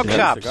Guys Smoke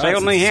Shop,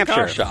 Salem, New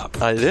Hampshire. Shop.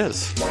 It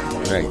is.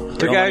 Right.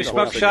 Two Guys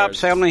Smoke Shop,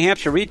 Salem, New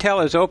Hampshire. Retail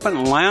is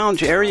open.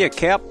 Lounge area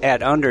kept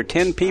at under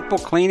 10 people.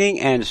 Cleaning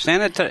and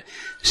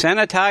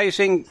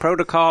sanitizing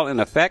protocol in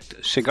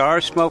effect.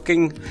 Cigar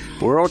smoking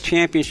World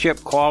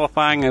Championship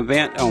qualifying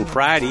event on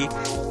Friday,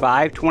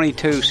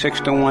 5/22,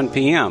 6 to 1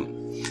 p.m.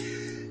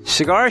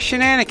 Cigar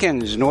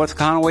Shenanigans, North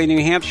Conway,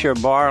 New Hampshire,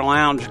 bar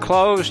lounge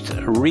closed.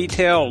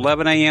 Retail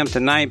 11 a.m. to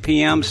 9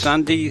 p.m.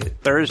 Sunday,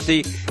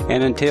 Thursday,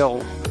 and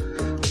until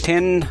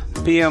 10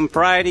 p.m.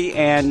 Friday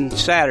and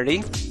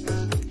Saturday.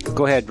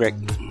 Go ahead, Rick.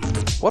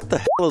 What the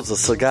hell is a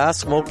Cigar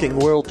Smoking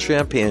World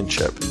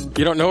Championship?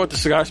 You don't know what the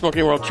Cigar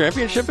Smoking World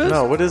Championship is?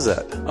 No, what is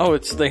that? Oh,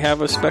 they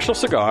have a special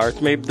cigar. It's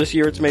made this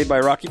year. It's made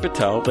by Rocky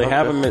Patel. They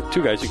have them at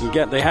two guys. You can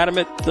get. They had them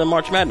at the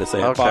March Madness. They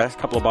had a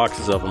couple of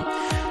boxes of them.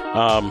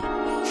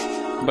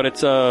 But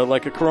it's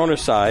like a Corona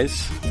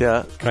size,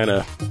 kind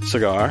of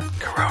cigar.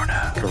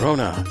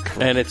 Corona,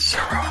 and it's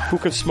who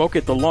can smoke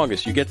it the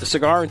longest. You get the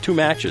cigar in 2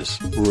 matches.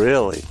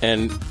 Really?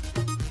 And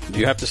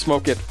you have to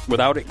smoke it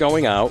without it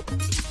going out.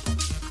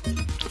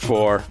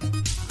 Well,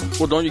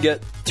 don't you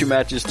get 2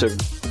 matches to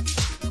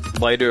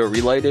light it or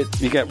relight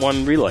it? You get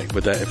 1 relight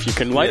with that. If you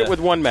can light it with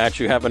 1 match,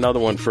 you have another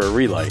one for a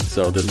relight.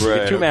 So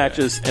there's 2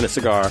 matches and a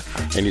cigar,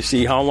 and you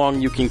see how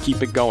long you can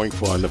keep it going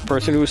for. And the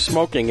person who is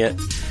smoking it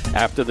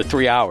after the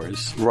 3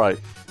 hours, right?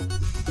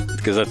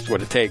 Because that's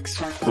what it takes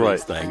for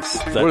these things.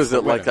 What is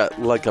it, like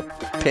a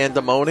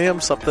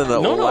pandemonium? Something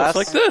that will last? It's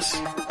like this.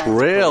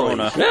 Really?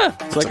 Corona. Yeah,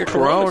 it's like a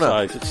Corona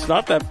size. It's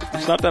not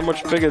that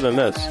much bigger than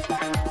this.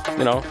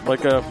 You know,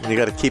 like a. You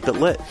got to keep it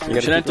lit. You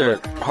should enter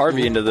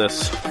Harvey into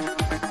this.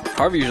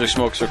 Harvey usually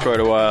smokes for quite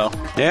a while.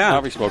 Yeah,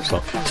 Harvey smokes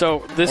slow.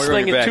 So this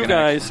thing in 2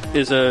 guys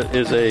is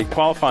a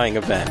qualifying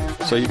event.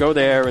 So you go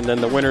there, and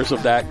then the winners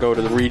of that go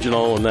to the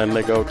regional, and then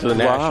they go to the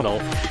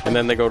national, and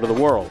then they go to the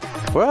world.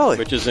 Really?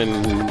 Which is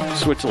in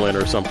Switzerland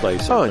or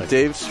someplace. Oh, and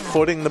Dave's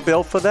footing the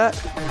bill for that?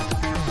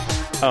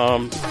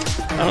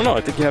 I don't know.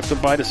 I think you have to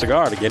buy the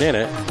cigar to get in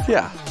it.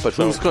 Yeah, but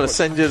who's going to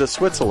send you to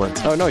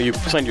Switzerland? Oh, no, you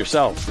send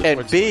yourself.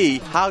 And B,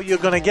 how you're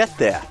going to get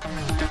there?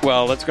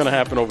 Well, that's going to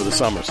happen over the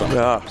summer sometime.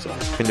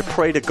 Yeah. And you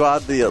pray to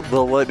God they'll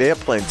let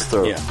airplanes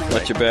through. Yeah.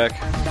 Let you back.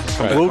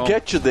 We'll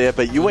get you there,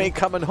 but you ain't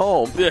coming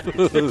home.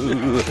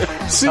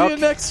 See you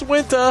next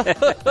winter.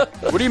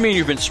 What do you mean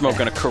you've been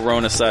smoking a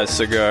Corona-sized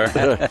cigar?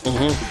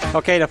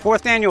 Okay, the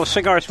 4th annual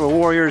Cigars for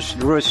Warriors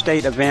Drew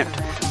State event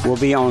will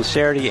be on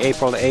Saturday,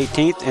 April the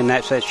 18th, and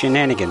that's at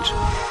Shenanigans.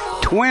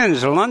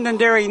 Twins,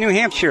 Londonderry, New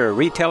Hampshire.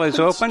 Retail is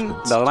open.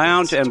 The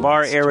lounge and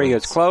bar area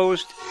is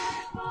closed.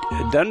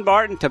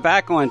 Dunbarton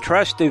Tobacco and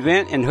Trust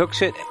event in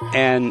Hooksett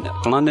and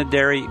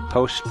Londonderry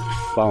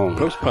postponed.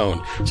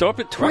 So up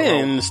at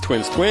Twins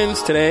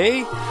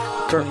today,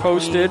 Kurt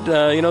posted,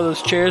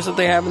 those chairs that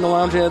they have in the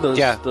lounge there? Those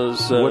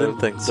wooden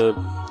things.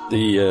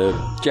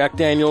 The Jack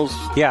Daniels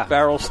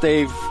barrel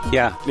stave.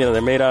 Yeah.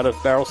 They're made out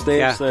of barrel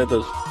staves. Yeah.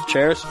 Those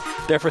chairs.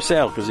 They're for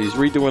sale because he's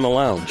redoing the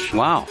lounge.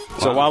 Wow.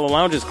 So while the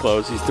lounge is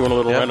closed, he's doing a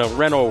little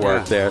reno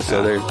work there.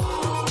 So they're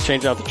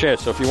changing out the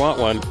chairs. So if you want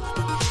one,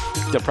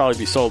 they'll probably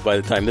be sold by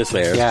the time this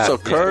airs. Yeah. So,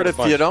 Kurt, if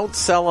you don't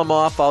sell them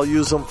off, I'll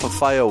use them for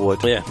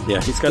firewood. Yeah.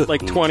 He's got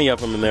like 20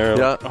 of them in there,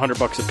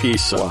 $100 a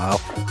piece. So. Wow.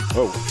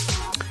 Whoa.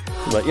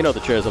 But you know the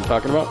chairs I'm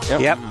talking about?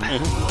 Yep.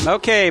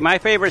 Okay, my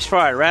favorite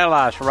spot,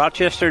 Rattlehouse,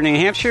 Rochester, New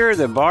Hampshire.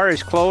 The bar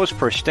is closed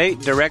per state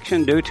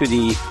direction due to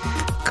the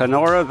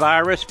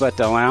coronavirus, but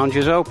the lounge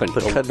is open.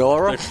 The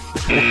Canora?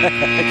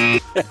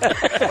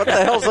 What the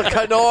hell's a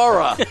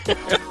Canora?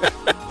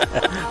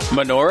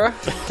 Menorah?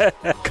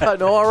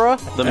 Canora?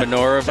 The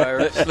menorah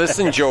virus?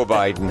 Listen, Joe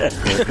Biden.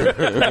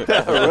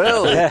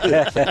 Really?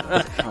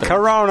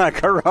 Corona.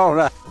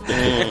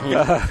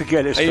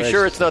 Goodness Are you gracious.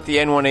 sure it's not the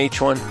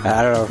N1H1?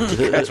 I don't know.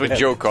 That's what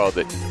Joe called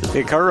it.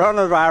 The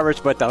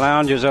coronavirus, but the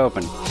lounge is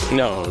open.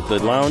 No, the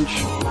lounge.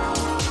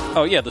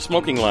 Oh, yeah, the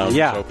smoking lounge is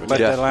open. But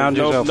the lounge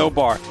is open. No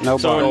bar. No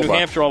so bar. in New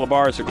Hampshire, all the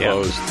bars are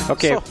closed.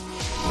 Okay.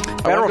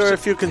 I wonder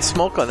if you can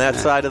smoke on that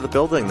side of the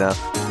building now.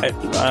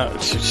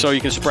 So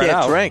you can spread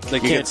Can't out. drink. They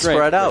You can't can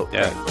spread out.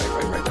 Yeah.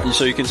 Right.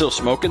 So you can still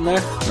smoke in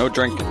there? No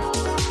drinking.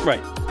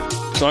 Right.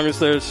 As long as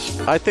there's...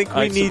 I think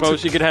we need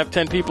suppose to... you could have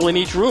 10 people in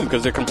each room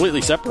because they're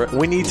completely separate.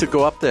 We need to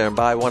go up there and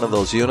buy one of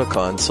those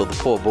unicorns so the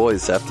poor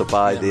boys have to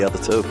buy the other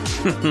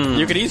 2.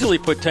 You could easily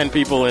put 10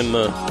 people in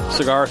the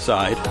cigar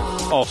side,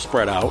 all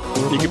spread out.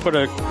 You could put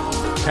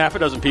half a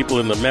dozen people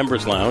in the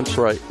members lounge.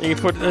 Right. You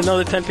can put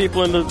another 10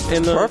 people in the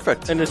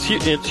Perfect. And it's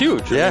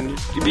huge. Yeah. I mean,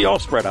 you'd be all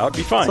spread out. It'd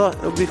be fine. So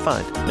it'll be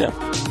fine. Yeah.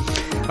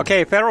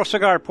 Okay, Federal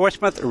Cigar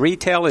Portsmouth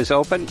retail is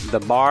open.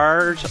 The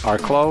bars are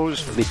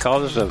closed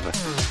because of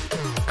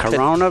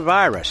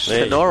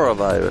coronavirus.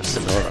 Canora-virus.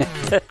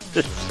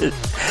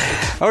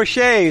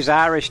 O'Shea's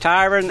Irish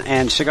Tavern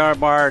and Cigar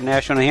Bar,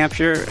 National New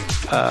Hampshire,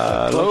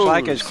 looks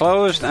like it's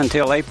closed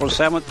until April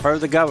 7th per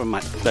the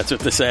government. That's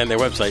what they say on their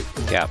website.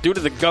 Yeah. Due to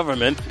the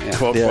government,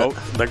 quote, quote,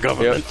 the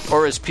government.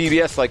 Or as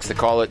PBS likes to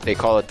call it, they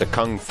call it the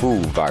Kung Fu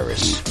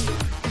virus.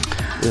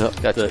 Yep.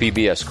 That's what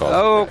PBS calls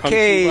it.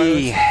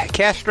 Okay,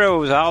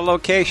 Castro's, all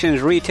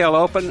locations retail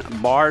open,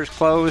 bars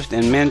closed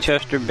in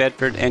Manchester,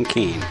 Bedford, and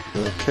Keene.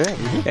 Okay.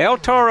 El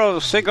Toro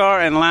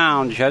Cigar and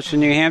Lounge, Hudson,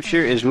 New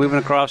Hampshire, is moving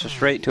across the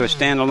street to a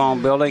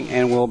standalone building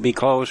and will be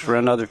closed for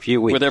another few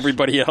weeks. With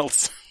everybody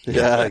else.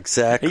 Yeah,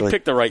 exactly. He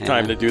picked the right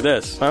time to do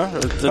this. Huh?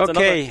 It's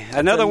Okay,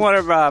 another one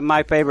of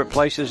my favorite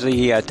places,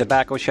 the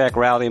Tobacco Shack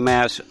Rally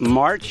Mass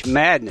March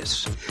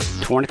Madness.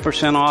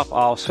 20% off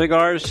all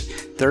cigars.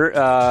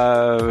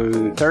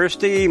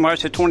 Thursday,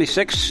 March the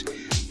 26th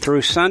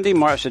through Sunday,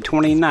 March the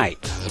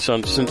 29th. So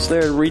since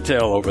they're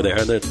retail over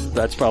there,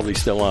 that's probably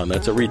still on.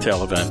 That's a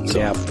retail event. So.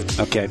 Yeah.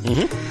 Okay.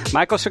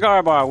 Michael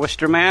Cigar Bar,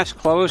 Worcester, Mass.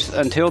 Closed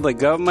until the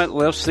government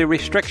lifts the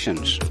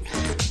restrictions.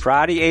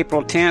 Friday,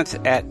 April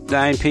 10th at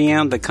 9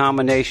 p.m. The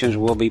combinations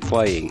will be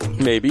playing.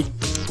 Maybe.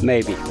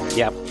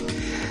 Yep.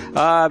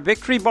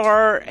 Victory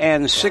Bar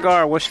and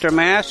Cigar, Worcester,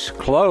 Mass.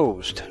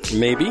 Closed.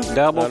 Maybe.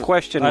 Double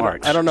question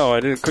marks. I don't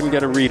know. couldn't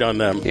get a read on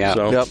them. Yeah.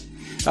 So. Yep.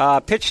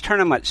 Pitch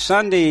tournament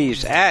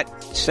Sundays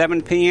at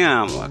 7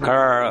 p.m.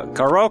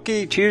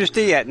 Karaoke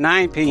Tuesday at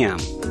 9 p.m.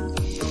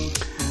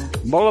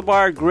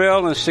 Boulevard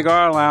Grill and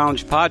Cigar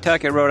Lounge,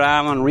 Pawtucket, Rhode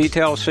Island,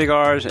 retail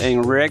cigars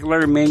and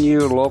regular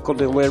menu, local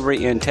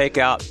delivery and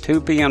takeout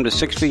 2 p.m. to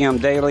 6 p.m.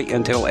 daily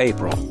until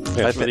April.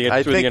 Yeah, through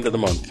the end of the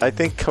month. I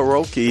think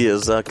Karaoke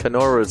is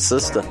Kenora's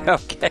sister.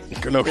 Okay.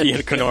 Kanoki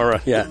and Kenora,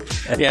 yeah.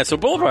 Yeah, so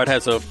Boulevard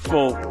has a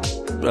full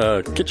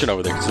kitchen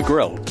over there. It's a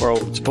grill. Or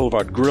it's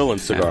Boulevard Grill and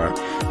Cigar.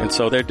 And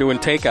so they're doing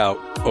takeout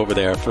over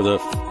there for the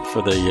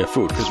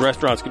food. Because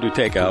restaurants can do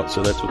takeout,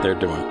 so that's what they're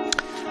doing.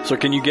 So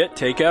can you get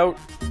takeout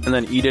and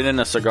then eat it in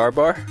a cigar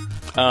bar?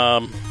 I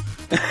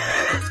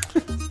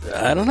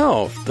don't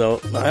know.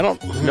 Though I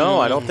don't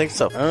think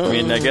so. I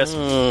mean, I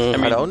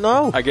don't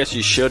know. I guess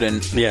you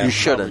shouldn't. Yeah, you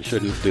shouldn't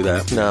do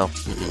that. No.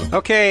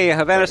 Okay,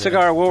 Havana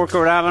Cigar, Woolworth,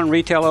 Rhode Island,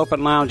 retail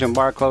open, lounge and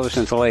bar closed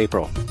until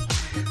April.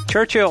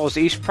 Churchill's,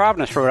 East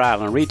Providence, Rhode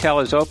Island,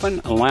 retail is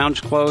open,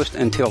 lounge closed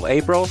until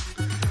April.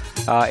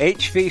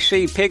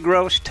 HVC Pig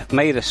Roast,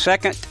 May the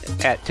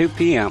 2nd at 2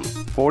 p.m.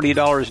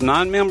 $40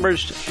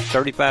 non-members,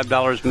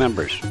 $35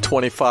 members.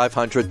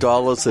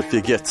 $2,500 if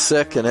you get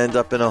sick and end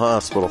up in a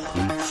hospital.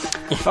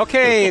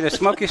 Okay, the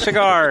Smoky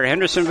Cigar,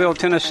 Hendersonville,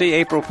 Tennessee,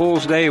 April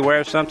Fool's Day.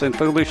 Wear something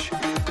foolish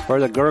for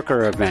the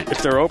Gurkha event.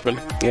 If they're open.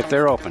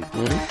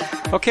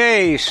 Mm-hmm.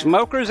 Okay,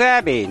 Smokers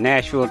Abbey,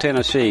 Nashville,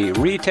 Tennessee.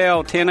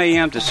 Retail 10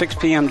 a.m. to 6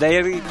 p.m.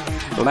 daily.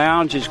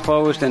 Lounge is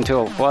closed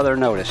until further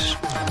notice.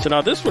 So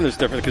now this one is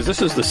different because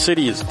this is the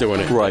city is doing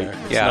it. Right.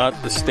 It's not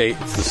the state,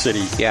 it's the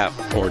city. Yeah.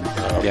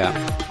 Yeah.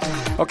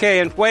 Okay,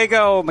 in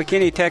Fuego,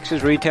 McKinney,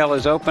 Texas, retail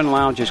is open,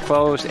 lounge is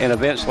closed, and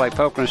events like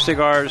poker and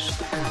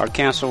cigars are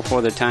canceled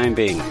for the time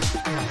being.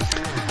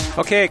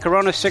 Okay,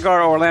 Corona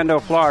Cigar, Orlando,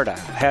 Florida,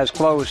 has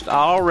closed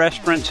all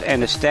restaurants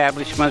and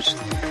establishments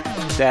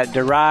that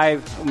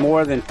derive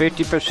more than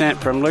 50%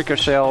 from liquor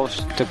sales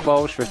to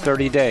close for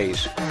 30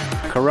 days.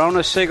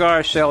 Corona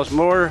Cigar sells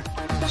more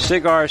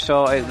cigars,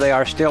 so they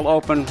are still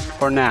open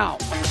for now.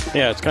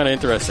 Yeah, it's kind of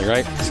interesting,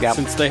 right? Yep.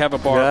 Since they have a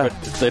bar,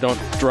 but they don't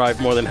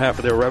derive more than half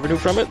of their revenue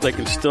from it,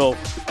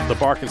 the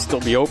bar can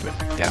still be open.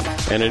 Yeah.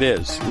 And it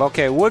is.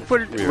 Okay,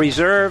 Woodford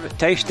Reserve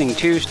tasting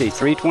Tuesday,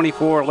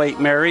 324 Lake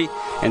Mary,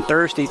 and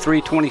Thursday,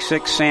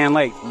 326 Sand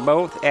Lake,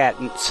 both at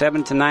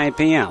 7 to 9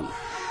 p.m.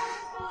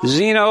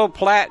 Zeno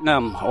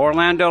Platinum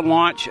Orlando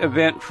launch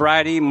event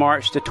Friday,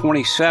 March the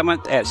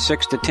 27th at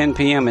 6 to 10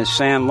 p.m. in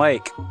Sand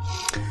Lake.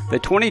 The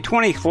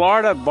 2020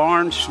 Florida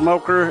Barn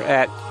Smoker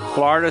at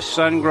Florida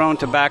Sun-Grown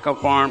Tobacco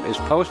Farm is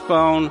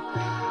postponed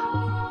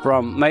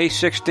from May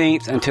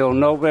 16th until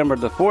November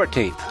the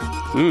 14th.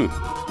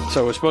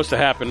 So it was supposed to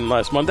happen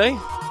last Monday?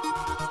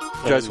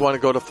 You guys want to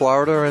go to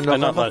Florida in November?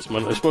 Not last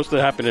Monday. It was supposed to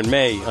happen in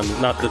May,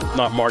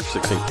 not March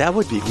 16th. That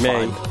would be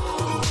May. fun.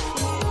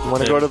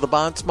 Want to go to the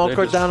Barn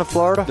Smoker down in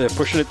Florida? They're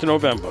pushing it to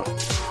November.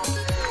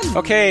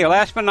 Okay,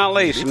 last but not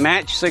least,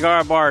 Match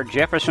Cigar Bar,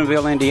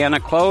 Jeffersonville, Indiana,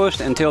 closed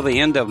until the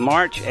end of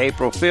March,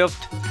 April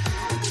 5th.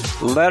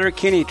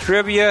 Letterkenny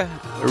Trivia,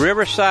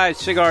 Riverside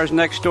Cigars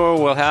Next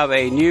Door will have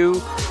a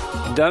new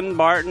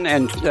Dunbarton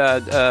and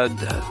Tobacco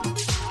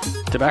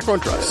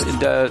and Trust.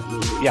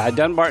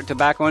 Dunbarton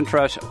Tobacco and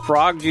Trust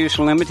Frog Juice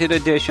Limited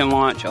Edition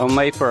launch on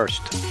May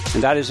 1st.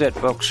 And that is it,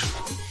 folks.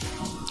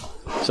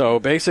 So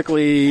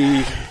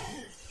basically,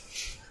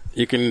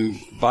 you can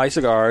buy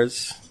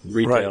cigars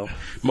retail. Right.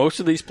 Most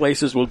of these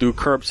places will do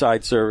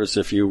curbside service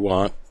if you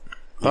want.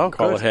 You can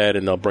call ahead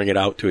and they'll bring it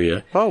out to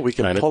you. Oh, we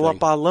can pull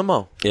up our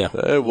limo. Yeah.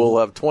 Hey, we'll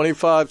have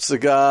 25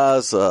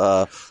 cigars.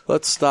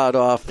 Let's start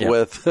off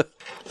with...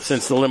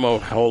 Since the limo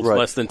holds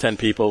less than 10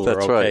 people,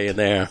 we're okay in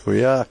there.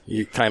 Yeah.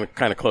 You're kind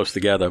of close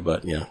together,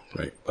 but yeah,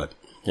 right. But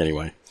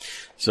anyway,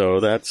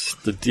 so that's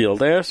the deal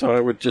there. So I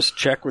would just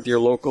check with your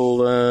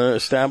local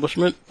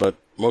establishment, but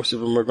most of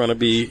them are going to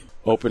be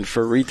open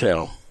for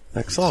retail.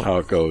 Excellent. That's how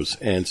it goes.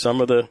 And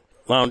some of the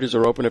lounges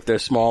are open if they're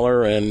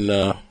smaller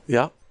and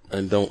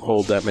and don't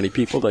hold that many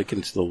people. They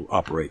can still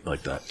operate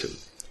like that too.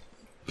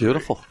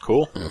 Beautiful.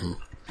 Cool. Mm-hmm.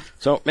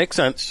 So makes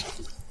sense.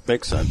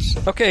 Makes sense.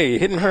 Okay,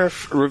 Hidden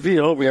Herf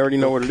reveal. We already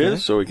know what it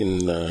is, so we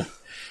can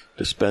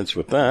dispense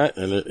with that.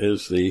 And it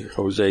is the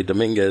Jose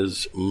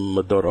Dominguez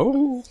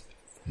Maduro.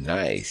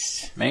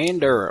 Nice.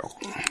 Maduro.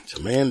 It's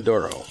a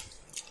Maduro.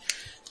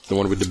 The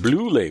one with the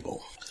blue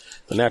label.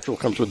 The natural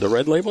comes with the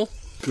red label.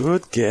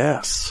 Good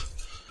guess.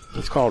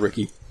 Let's call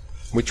Ricky.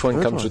 Which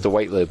one comes with the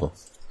white label?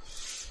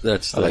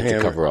 That's I like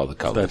to cover all the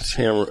colors. That's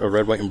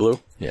red, white, and blue?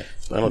 Yeah.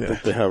 I don't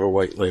think they have a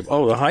white label.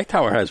 Oh, the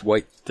Hightower has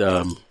white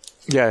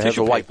Yeah, it has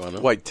Tissue a paper on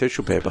it. white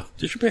tissue paper.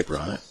 Tissue paper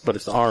on it, but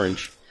it's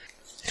orange.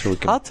 So we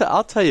can,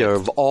 I'll tell you,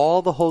 of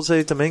all the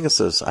Jose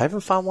Dominguez's, I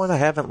haven't found one I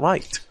haven't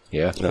liked.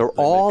 yeah. They're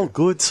all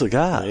good They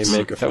cigars.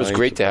 make a That was fine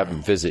great to have cigar.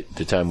 him visit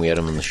the time we had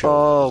him on the show.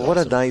 Oh, It was what a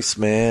awesome. nice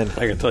man.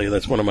 I can tell you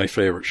that's one of my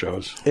favorite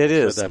shows. It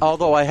is. Said that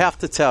Although I have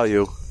to tell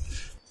you,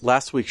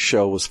 last week's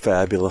show was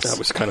fabulous. That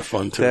was kind of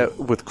fun too. That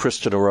with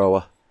Christian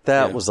Aroa.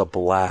 That Yeah. was a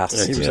blast.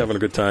 Yeah, he was having a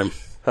good time.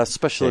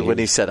 Especially when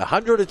he said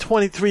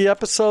 123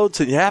 episodes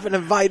and you haven't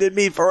invited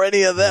me for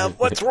any of them.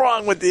 What's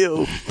wrong with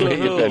you?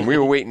 And we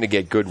were waiting to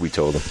get good, we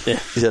told him.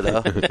 You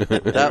know, We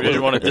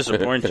didn't want to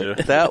disappoint you.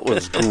 that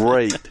was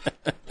great.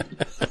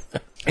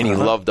 And he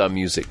loved our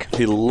music.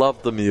 He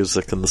loved the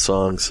music and the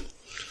songs.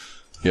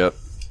 Yep.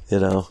 You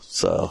know,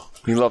 so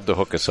He loved the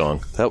hooker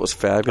song. that was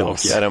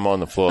fabulous. Had him on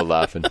the floor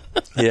laughing.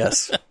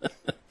 Yes.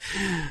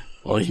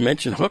 Well, he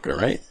mentioned hooker,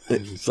 right?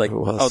 It's like,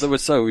 was. there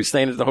was so. We were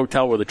staying at the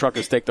hotel where the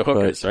truckers take the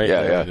hookers, right?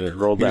 Yeah, They yeah.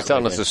 rolled He was that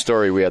telling right us in. a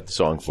story. We had the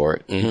song for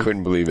it. He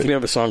couldn't believe We it.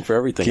 have a song for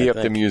everything. Key I up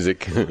the think.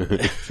 music.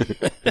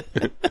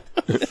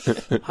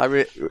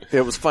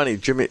 It was funny.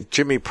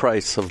 Jimmy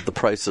Price of The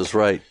Price is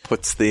Right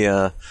puts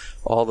the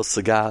all the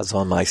cigars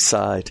on my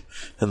side,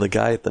 and the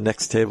guy at the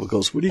next table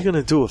goes, "What are you going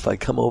to do if I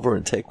come over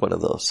and take one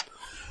of those?"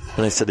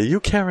 And I said, "Are you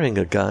carrying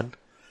a gun?"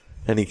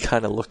 And he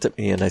kind of looked at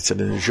me, and I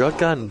said, "Is your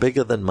gun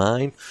bigger than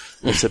mine?"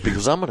 I said,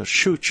 "Because I'm going to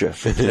shoot you.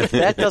 And if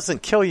that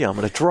doesn't kill you, I'm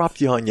going to drop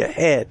you on your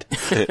head."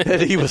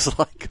 And he was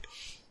like,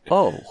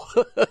 "Oh,"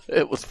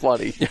 it was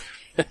funny.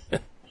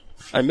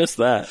 I missed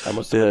that. I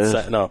must have Yeah. been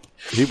setting up.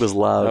 He was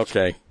loud.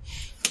 Okay.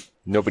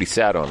 Nobody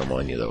sat on him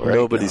on you, though, right?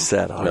 Nobody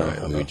sat on No,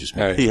 him. we just,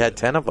 All right. He had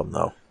 10 of them,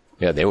 though.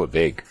 yeah, they were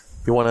big.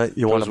 You want a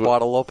Those were-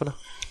 bottle opener?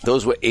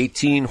 Those were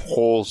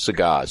 18-hole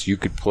cigars. You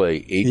could play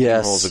 18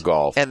 Yes. holes of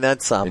golf And then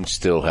some. and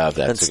still have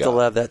that And cigar. still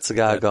have that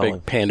cigar That going.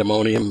 big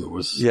pandemonium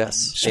was Yes.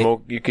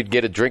 Smoke. You could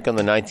get a drink on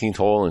the 19th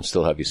hole and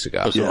still have your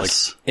cigar. was it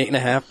Yes. like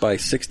 8.5 by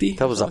 60.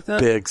 That was a Something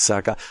like big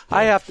cigar.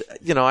 I have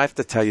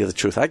to tell you the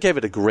truth. I gave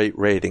it a great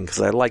rating because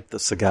I like the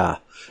cigar,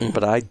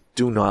 but I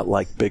do not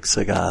like big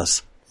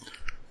cigars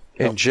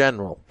in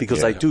general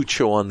because I do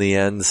chew on the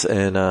ends,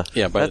 and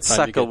Yeah, by that the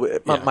time you sucker,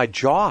 get- my, yeah. my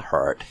jaw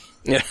hurt.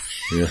 Yeah.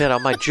 You know,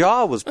 my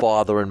jaw was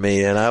bothering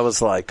me, and I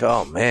was like,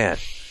 "Oh man,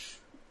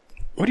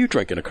 What are you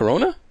drinking? A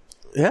Corona?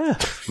 yeah."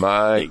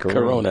 My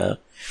Corona.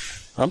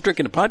 I'm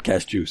drinking a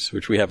podcast juice,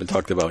 which we haven't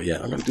talked about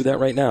yet. I'm going to do that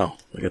right now.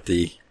 I got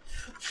the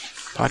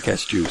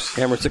podcast juice,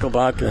 Hammer-Sickle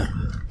vodka,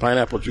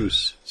 pineapple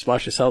juice,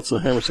 Splash of Seltzer,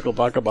 Hammer-Sickle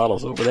vodka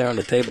bottles over there on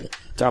the table.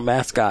 It's our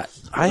mascot.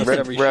 I That's haven't-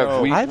 every Rev,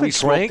 show. we, I haven't we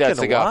smoked drank that in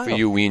a cigar for while.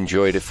 you. We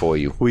enjoyed it for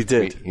you. We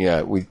did.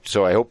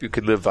 So I hope you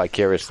could live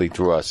vicariously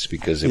through us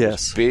because it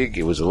Yes. was big,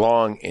 it was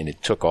long, and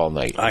it took all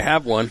night. I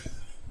have one.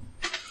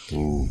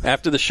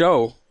 After the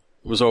show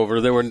was over,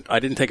 I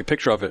didn't take a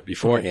picture of it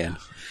beforehand.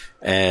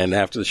 And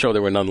after the show,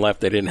 there were none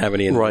left. They didn't have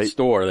any in Right. the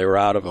store. They were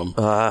out of them.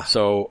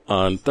 So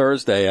on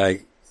Thursday,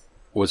 I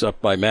was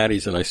up by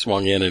Maddie's and I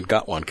swung in and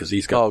got one because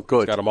he's got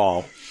them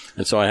all.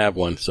 And so I have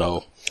one.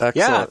 So Excellent.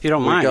 Yeah, if you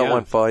don't mind. we got yeah.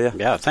 one for you.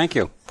 Yeah, thank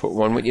you. Put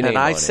one with your And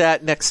name I on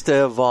sat next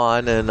to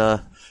Vaughn, and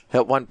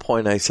at one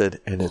point I said,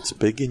 "And it's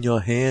big in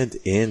your hand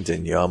and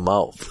in your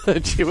mouth."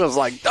 And she was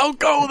like, "Don't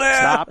go there."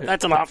 stop.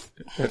 That's enough.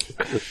 That's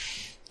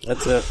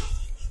it.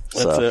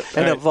 That's So- it.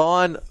 And All right.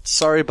 Vaughn,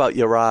 sorry about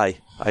your eye.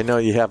 I know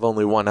you have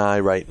only one eye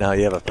right now.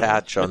 You have a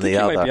patch I on think the you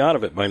might be other. out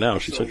of it by now.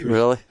 She said she was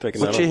Really?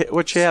 taking What that off.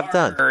 what you have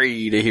done?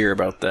 Sorry to hear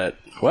about that.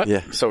 What?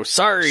 Yeah. So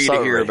sorry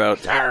to hear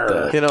about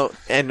that. You know,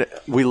 and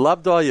we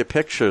loved all your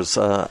pictures.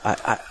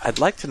 I'd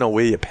like to know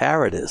where your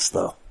parrot is,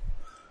 though.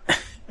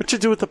 What you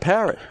do with the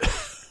parrot?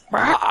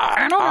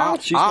 I don't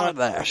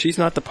know. She's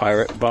not the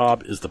pirate.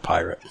 Bob is the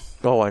pirate.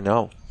 Oh, I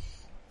know.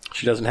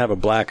 She doesn't have a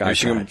black eye Maybe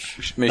she can,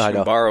 patch. maybe I she know.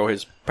 can borrow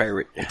his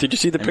pirate. Did you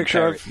see the and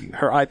picture of parrot.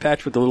 her eye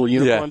patch with the little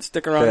unicorn Yeah.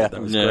 sticker on Yeah. it?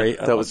 That was Yeah. great.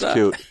 I That love was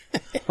cute.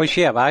 Would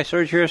she have eye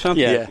surgery or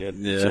something? Yeah, Yeah.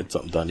 She had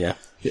something done. Yeah.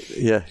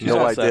 Yeah, no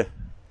all idea. set.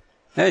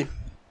 Hey,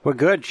 we're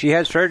good. She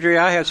had surgery.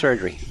 I had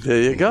surgery.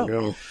 There you go.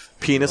 Go.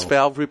 Penis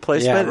valve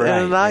replacement yeah, right.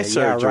 and an eye yeah,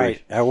 surgery. Yeah,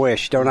 right. I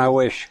wish. Don't I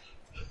wish?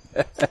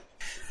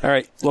 All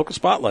right. Local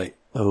spotlight.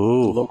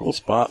 Oh, Local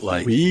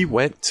spotlight. we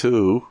went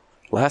to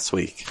last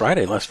week.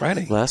 Last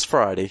Friday. Last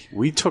Friday,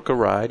 we took a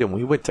ride and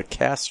we went to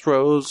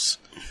Castro's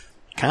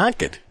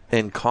Concord.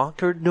 in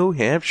Concord, New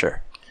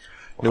Hampshire.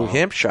 New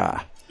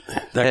Hampshire.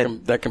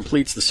 That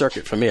completes the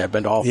circuit for me. I've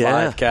been to all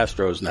Yeah. 5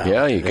 Castros now.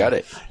 Yeah, you got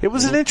it. It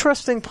was an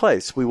interesting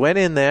place. We went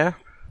in there.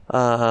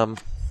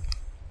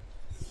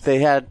 They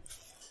had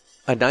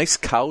a nice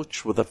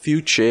couch with a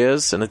few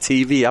chairs and a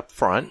TV up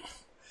front.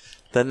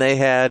 Then they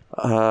had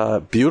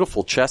a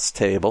beautiful chess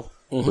table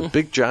with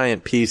big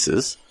giant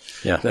pieces.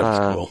 Yeah, that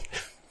was cool.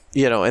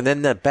 You know, and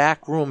then the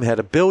back room had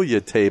a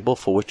billiard table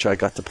for which I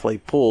got to play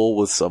pool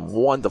with some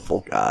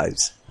wonderful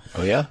guys.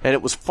 Oh, yeah? And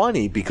it was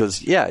funny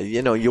because, yeah,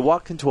 you know, you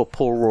walk into a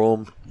pool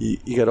room,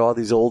 you got all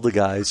these older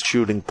guys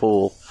shooting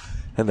pool,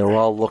 and they're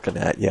all looking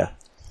at you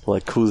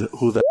like, who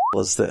the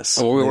hell is this?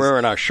 And we were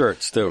wearing our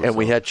shirts, too. And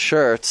we had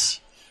shirts,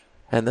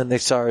 and then they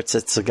saw us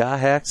at Cigar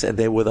Hacks, and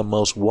they were the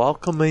most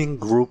welcoming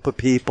group of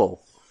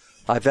people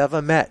I've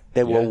ever met.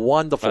 They were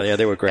wonderful. Oh, yeah,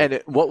 they were great.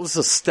 And what was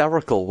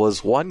hysterical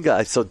was one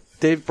guy, so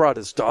Dave brought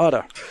his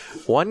daughter.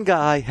 One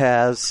guy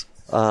has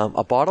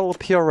a bottle of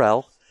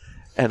Purell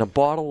and a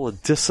bottle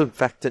of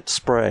disinfectant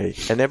spray.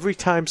 And every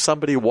time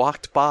somebody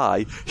walked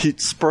by, he'd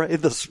spray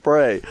the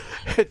spray.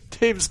 And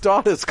Dave's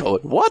daughter's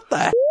going, what the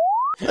heck?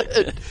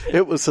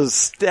 It was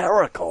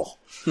hysterical.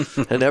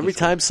 And every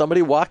time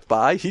somebody walked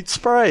by, he'd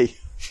spray.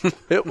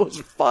 It was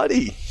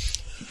funny.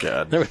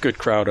 God. They were a good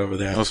crowd over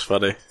there. That was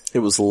funny. It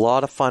was a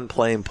lot of fun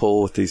playing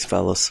pool with these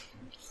fellas.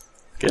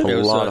 It A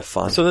was, lot of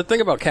fun. So the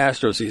thing about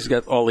Castro's, he's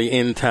got all the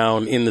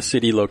in-town,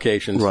 in-the-city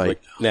locations. Right.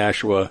 Like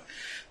Nashua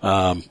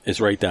is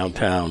right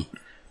downtown.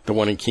 The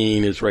one in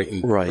Keene is right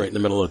in the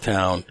middle of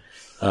town.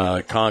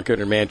 Concord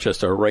and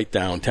Manchester are right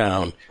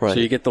downtown. Right. So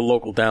you get the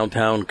local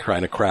downtown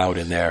kind of crowd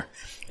in there.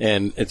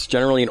 And it's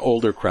generally an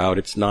older crowd.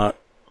 It's not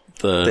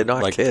the... They're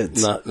not like,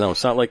 kids. No,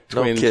 it's not like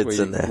No Twins kids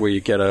where, in there. where you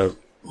get a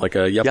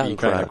yuppie Young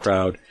kind of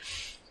crowd.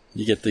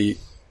 You get the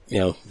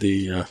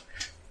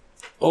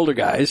older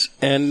guys,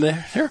 and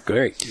they're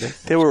great.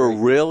 They were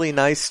really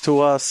nice to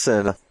us,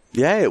 and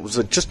it was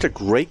just a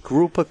great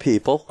group of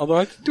people. Although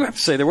I do have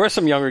to say, there were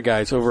some younger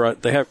guys over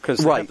at because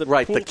The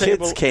pool kids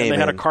table, came and they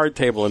had in. a card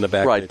table in the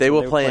back. Right, there, they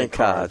so were playing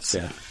cards.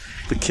 Yeah.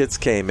 The kids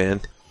came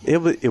in. It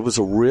was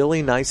a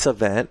really nice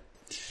event.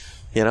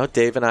 You know,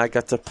 Dave and I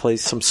got to play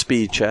some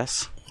speed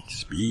chess.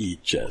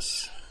 Speed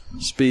chess.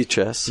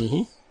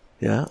 Mm-hmm.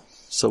 Yeah.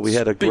 So we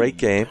had a great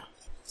game.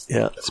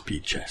 Yeah.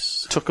 Speed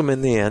chess. Took him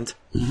in the end.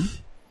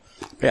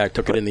 Yeah, I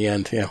took it in the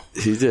end, yeah.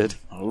 He did.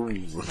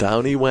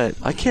 Down he went.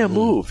 I can't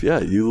move. Yeah,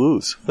 you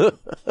lose.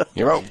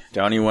 You're out.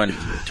 Down he went.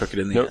 Took it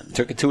in the end.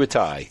 Took it to a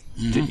tie,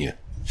 didn't you?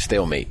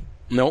 Stalemate.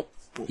 Nope.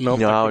 No,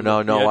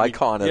 I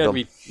cornered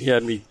him. He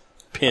had me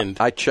pinned.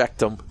 I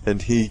checked him,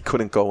 and he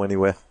couldn't go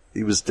anywhere.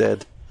 He was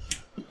dead.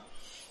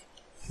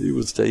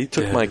 He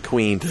took my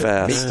queen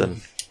fast.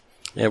 And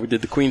yeah, we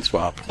did the queen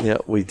swap. yeah,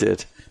 we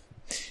did.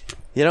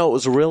 You know, it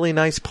was a really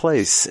nice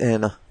place,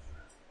 and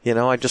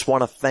I just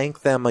want to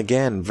thank them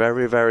again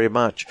very, very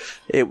much.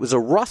 It was a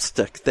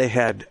rustic. They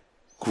had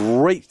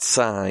great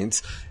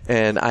signs,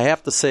 and I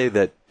have to say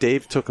that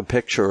Dave took a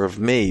picture of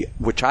me,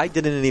 which I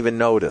didn't even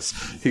notice.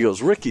 He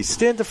goes, Ricky,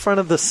 stand in front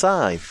of the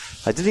sign.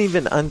 I didn't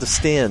even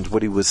understand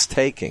what he was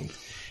taking.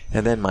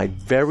 And then my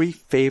very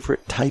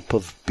favorite type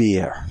of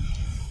beer,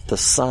 the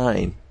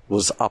sign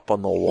was up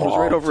on the wall. It was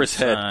right over his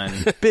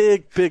head.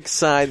 Big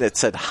sign that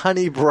said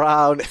Honey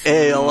Brown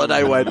Ale, and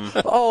I went,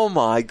 oh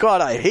my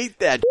God, I hate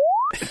that.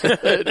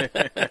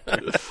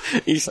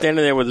 He's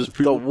standing there with his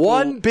The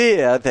one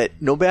beer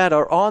that no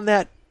matter on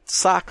that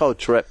Saco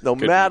trip, no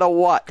matter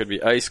what. Could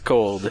be ice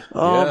cold.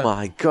 Oh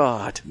my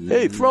God.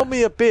 Hey, throw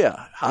me a beer.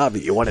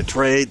 Harvey, you want to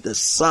trade? This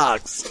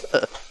sucks.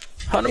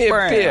 Honey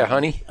Brown. Beer,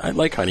 honey. I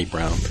like Honey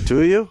Brown.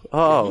 Do you?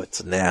 Oh,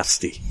 it's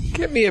nasty.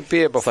 Get me a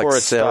beer before like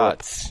it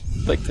syrup.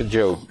 starts. Like the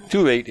Joe.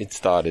 Too late, it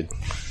started.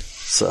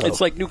 So It's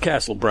like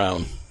Newcastle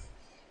Brown.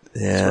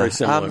 yeah, very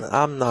similar.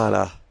 I'm not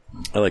a.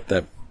 I like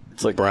that.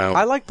 It's like brown.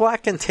 I like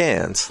black and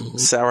tans.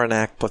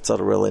 Saranac puts out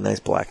a really nice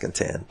black and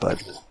tan,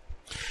 but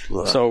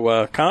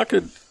So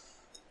Concord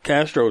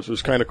Castro's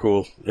was kind of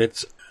cool.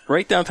 It's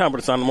right downtown, but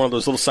it's on one of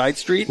those little side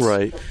streets.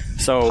 right.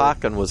 So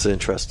Parkin was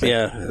interesting.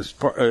 yeah,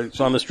 it's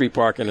on the street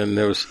parking, and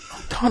there was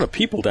a ton of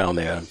people down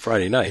there on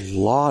Friday night. A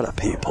lot of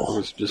It people.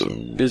 was just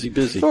busy.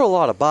 There were a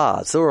lot of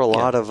bars. There were a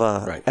lot of right.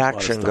 A lot of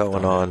action stuff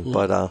going down on, there.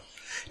 but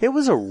it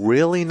was a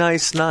really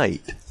nice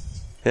night.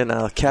 And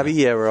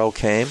Caballero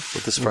came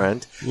with his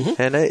friend,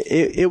 and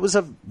it was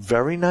a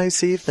very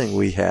nice evening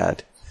we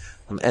had.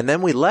 And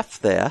then we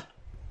left there,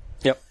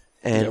 Yep.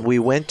 and we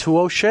went to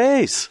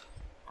O'Shea's.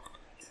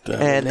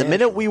 And the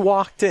minute we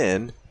walked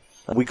in,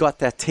 we got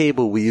that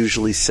table we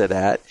usually sit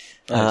at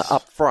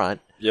up front.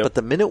 Yep. But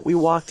the minute we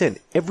walked in,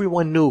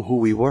 everyone knew who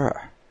we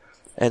were.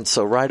 And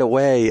so right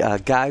away,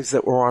 guys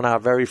that were on our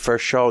very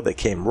first show, they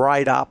came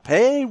right up.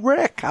 Hey,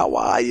 Rick, how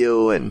are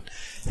you? And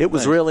it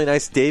was really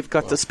nice. Dave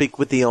got to speak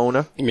with the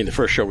owner. I mean, the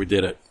first show we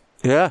did it.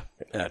 Yeah.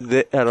 At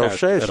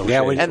O'Shea's. O'Shea's.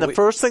 Yeah, And the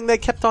first thing they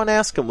kept on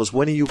asking was,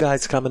 when are you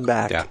guys coming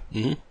back?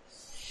 Yeah.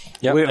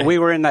 Yep. We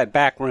were in that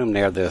back room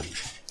there, the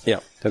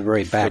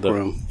very back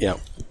room. Yeah.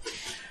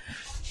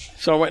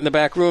 So I went in the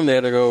back room there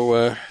to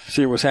go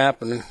see what was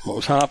happening,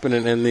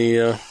 and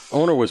the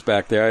owner was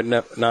back there.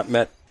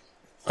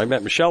 I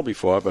met Michelle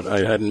before, but I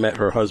hadn't met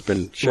her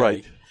husband, Shay.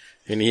 Right.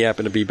 And he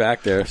happened to be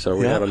back there, so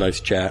we Yeah. had a nice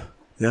chat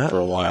for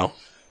a while.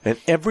 And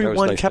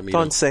everyone nice to kept meet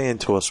on him. saying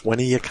to us, when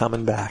are you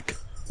coming back?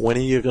 When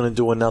are you going to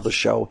do another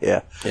show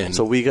here? And-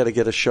 So we got to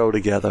get a show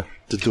together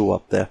to do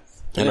up there.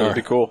 And That would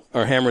be cool.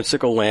 Our hammer and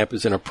sickle lamp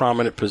is in a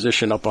prominent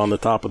position up on the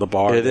top of the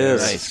bar. It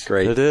is. Nice.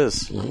 Great. It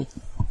is.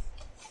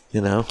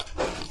 You know?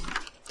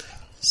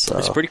 So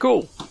It's pretty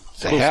cool.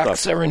 The Cool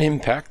hacks stuff. are in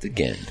impact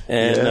again.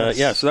 And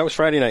Yes. so that was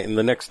Friday night, and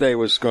the next day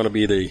was going to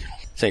be the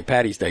St.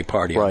 Patty's Day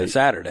party on Right.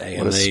 Saturday.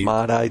 What and a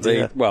smart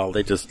idea.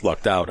 They just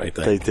lucked out, I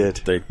think. They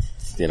did. They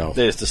They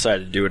just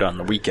decided to do it on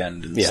the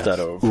weekend instead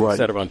of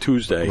on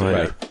Tuesday.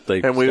 Right.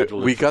 They And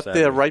scheduled we it for got Saturday.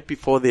 there right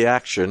before the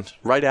action,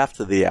 right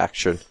after the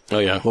action. Oh,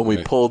 yeah. When we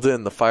Right. pulled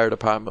in, the fire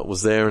department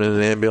was there and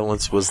an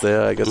ambulance was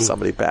there. I guess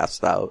somebody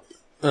passed out.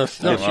 No,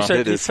 she said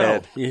hit he his fell.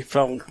 head. He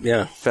fell,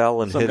 yeah.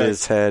 Fell and Some hit guy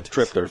his head.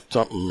 Tripped or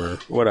something or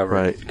whatever.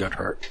 Right. He got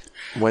hurt.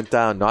 Went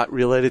down, not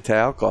related to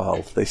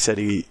alcohol. They said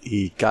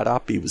he got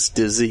up, he was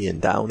dizzy,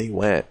 and down he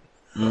went.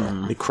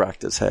 He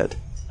cracked his head.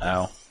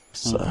 Ow.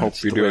 So,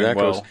 Hope you're The way doing that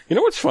well. goes. You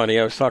know what's funny?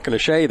 I was talking to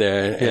Shay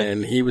there,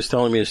 and he was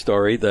telling me a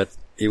story that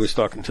he was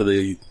talking to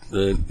the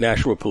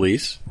Nashua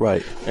police.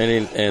 right.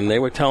 And they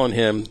were telling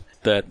him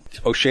that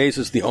O'Shea's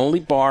is the only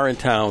bar in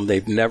town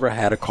they've never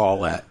had a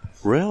call at,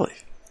 Really?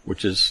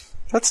 which is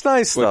That's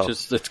nice, though.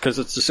 it's because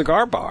it's a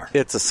cigar bar.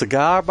 It's a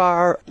cigar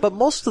bar, but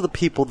most of the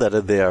people that are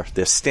there,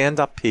 they're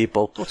stand-up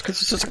people. Well, it's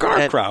because it's a cigar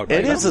And crowd. It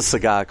right? is a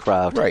cigar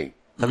crowd. Right.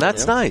 And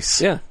that's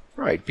nice. Yeah.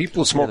 Right.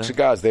 People smoke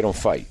cigars. They don't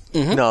fight.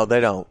 No, they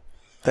don't.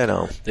 They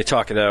don't. They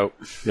talk it out.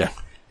 Yeah.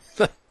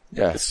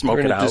 Yeah. Smoke We're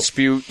in it a out.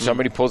 dispute.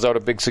 Somebody pulls out a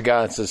big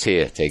cigar and says,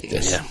 "Here, take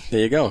this." Yeah. There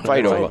you go.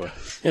 Fight It's over.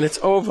 And it's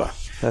over.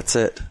 That's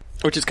it.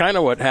 Which is kind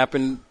of what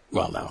happened.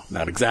 Well, no,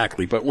 not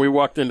exactly. But we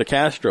walked into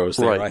Castro's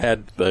there. Right. I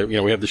had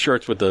we have the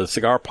shirts with the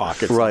cigar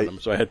pockets Right. on them.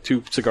 So I had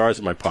 2 cigars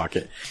in my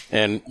pocket.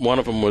 And one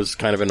of them was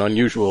kind of an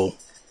unusual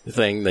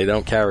thing. They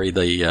don't carry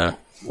the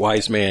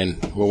Wise Man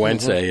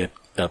Wednesday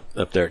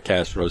up there at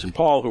Castro's. And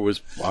Paul, who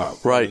was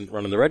Right.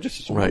 running the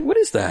register, said, Right. "What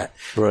is that?"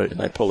 Right.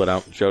 And I pulled it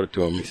out and showed it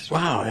to him. He says,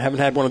 "Wow, I haven't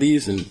had one of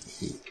these in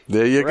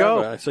There you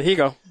forever." go. I said, "Here you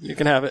go. You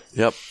can have it."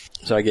 Yep.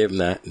 So I gave him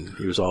that, and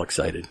he was all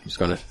excited. He was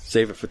going to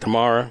save it for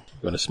tomorrow.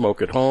 Going to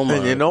smoke at home.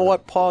 And you know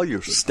what, Paul? You're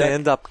a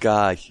stand-up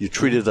guy. You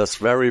treated us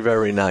very,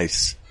 very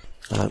nice.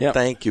 Yeah.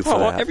 Thank you for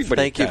Well, that. everybody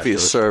Thank you for your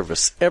does.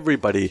 service.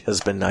 Everybody has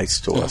been nice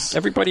to us.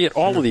 Everybody at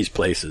all of these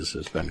places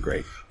has been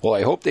great. Well,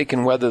 I hope they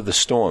can weather the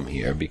storm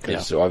here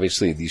because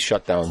obviously these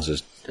shutdowns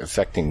is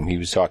affecting. He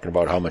was talking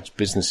about how much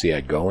business he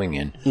had going,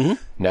 and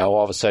now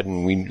all of a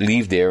sudden we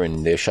leave there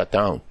and they're shut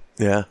down.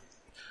 Yeah.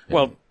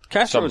 Well,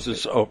 Castro's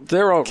is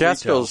they're all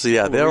Castro's,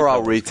 retail. they're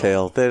all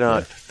retail. They're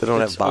not. They don't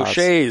have bars.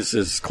 O'Shea's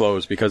is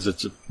closed because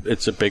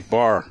it's a big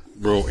bar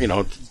room.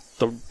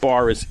 The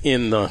bar is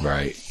in the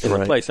Right.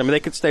 place. I mean, they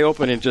could stay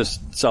open and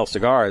just sell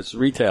cigars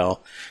retail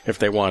if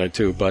they wanted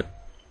to, but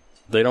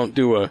they don't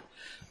do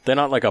they're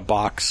not like a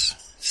box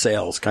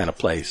sales kind of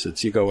place.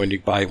 It's you go in, you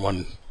buy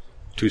 1,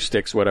 2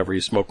 sticks, whatever,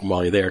 you smoke them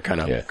while you're there kind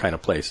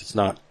of place. It's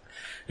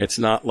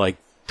not like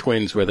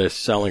Twins where they're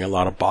selling a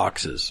lot of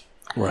boxes.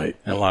 Right.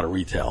 And a lot of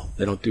retail.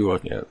 They don't do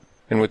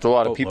And with a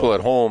lot of people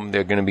at home,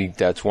 they're going to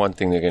that's one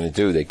thing they're going to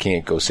do. They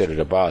can't go sit at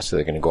a bar, so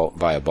they're going to go out and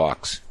buy a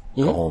box,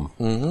 go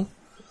home,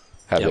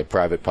 have their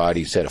private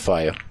party, set a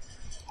fire.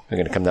 They're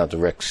going to come down to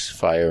Rick's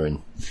Fire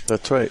and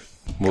That's right.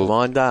 Come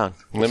on down.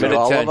 Limited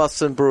all 10. of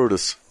us in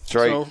Brutus. That's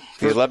right. So,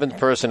 the 11th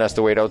person has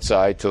to wait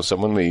outside till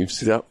someone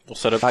leaves. Yep. We'll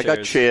set up I got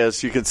chairs.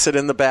 chairs. You can sit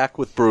in the back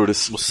with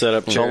Brutus. We'll set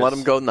up Don't chairs let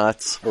them go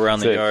nuts. around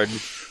the That's it. yard.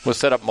 We'll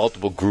set up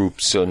multiple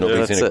groups so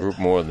nobody's that's in a it. group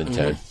more than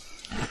 10.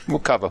 We'll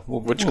cover.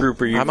 Which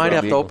group are you? I might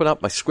have to legal. open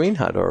up my screen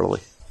hut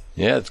early.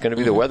 Yeah, it's going to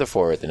be the weather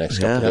for it the next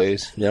couple Yeah. of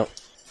days. Yep.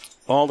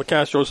 All the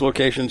Castro's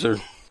locations are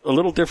a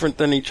little different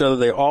than each other.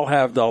 They all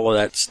have all of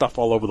that stuff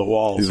all over the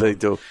walls. They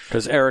do.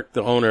 Because Eric,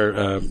 the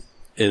owner,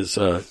 is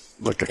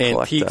Like a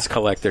antiques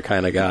collector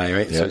kind of guy,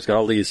 right? So he's got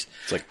all these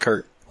It's like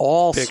Kurt.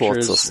 All pictures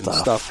sorts of and stuff.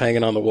 stuff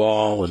hanging on the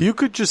wall. And You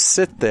could just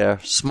sit there,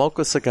 smoke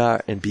a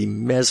cigar, and be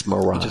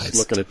mesmerized. just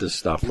looking at this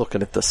stuff.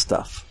 looking at this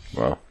stuff.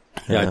 Wow.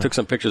 Yeah, I took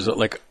some pictures of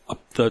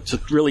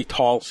the really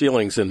tall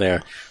ceilings in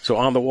there. So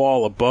on the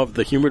wall above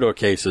the humidor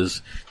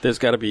cases, there's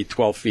got to be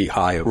 12 feet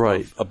high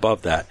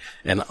above that.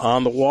 And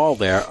on the wall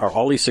there are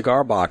all these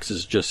cigar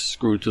boxes just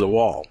screwed to the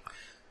wall.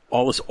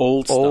 All this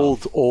old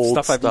stuff. Old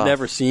stuff I've stuff.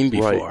 never seen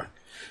before.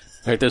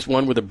 Right, there's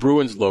one with a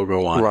Bruins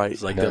logo on it. Right.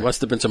 It's like there must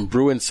have been some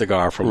Bruins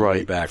cigar from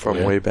way back. From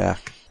there. way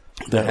back.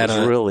 That Had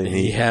was really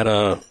neat. He had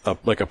a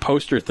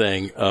poster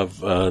thing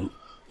of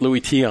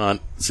Louis Tiant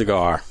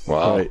cigar.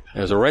 Wow. Right.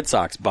 There was a Red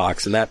Sox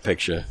box in that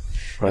picture.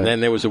 Right. And then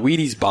there was a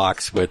Wheaties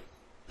box with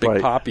Big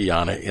Right. Poppy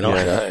on it, Yeah.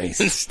 Nice.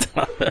 and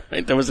stuff.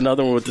 There was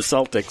another one with the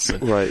Celtics.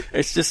 Right.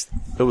 It's just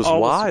It was all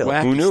this wild.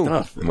 wacky Who knew?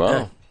 Stuff.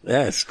 Wow.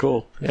 Yeah, it's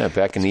cool. Yeah,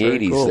 back in the very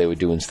 80s, cool. they were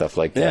doing stuff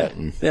like Yeah, that.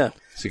 And yeah.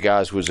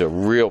 cigars was a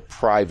real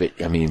private,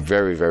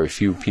 very, very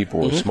few people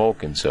were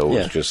smoking, so it was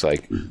Yeah. just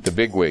like the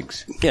big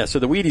wigs. Yeah, so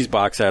the Wheaties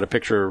box had a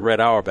picture of Red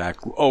Auerbach,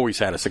 who always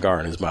had a cigar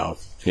in his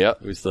mouth.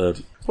 Yep. He was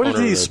the What did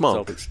owner he of the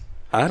smoke? Celtics.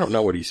 I don't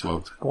know what he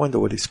smoked, I wonder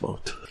what he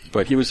smoked.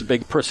 but he was a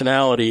big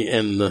personality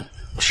in the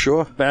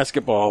Sure.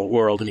 basketball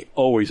world, and he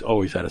always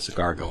had a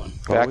cigar going.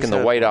 Back in the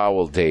had- White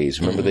Owl days,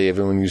 remember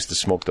everyone used to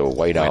smoke the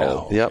White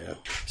Owl? Yep. Yeah.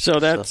 So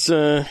that's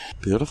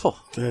Beautiful.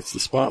 the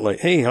spotlight.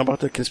 Hey, how about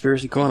the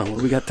conspiracy corner? What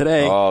do we got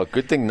today? Oh,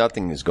 good thing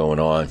nothing is going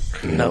on.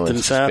 Nothing's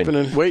it's just been-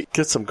 happening. Wait,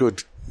 get some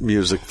good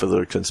music for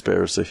the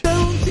conspiracy.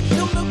 Don't you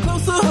come no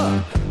closer,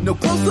 huh? No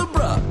closer,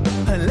 bruh.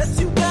 Unless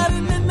you got it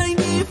in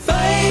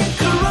 95.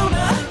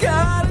 Corona,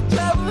 got a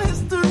travel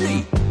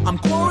history. I'm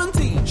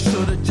quarantined.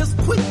 Should've just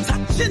quit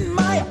touching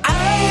my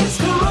eyes.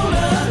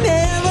 Corona,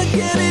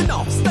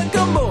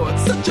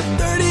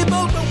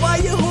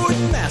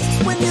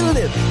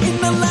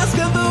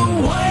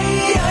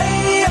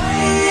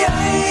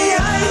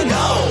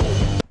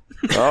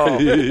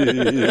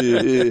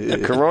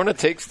 Oh, Corona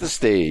takes the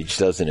stage,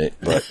 doesn't it?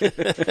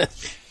 But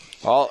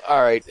all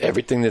right,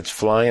 everything that's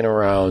flying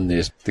around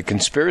this, the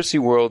conspiracy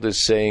world is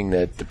saying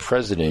that the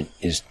president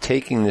is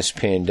taking this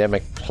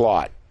pandemic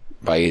plot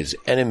by his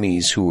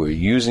enemies who are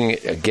using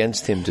it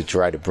against him to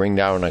try to bring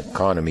down an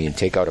economy and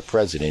take out a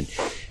president,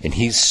 and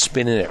he's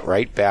spinning it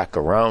right back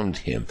around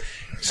him.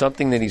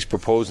 Something that he's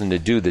proposing to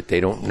do that they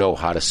don't know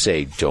how to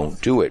say,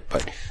 don't do it.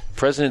 But the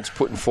president's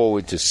putting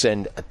forward to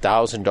send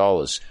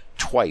 $1,000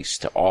 twice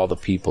to all the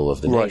people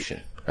of the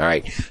nation. All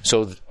right.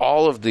 So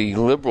all of the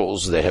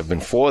liberals that have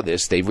been for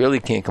this, they really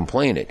can't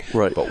complain it.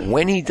 Right. But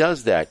when he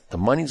does that, the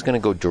money's going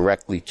to go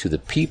directly to the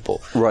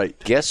people. Right.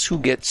 Guess who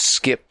gets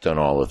skipped on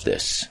all of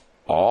this?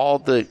 All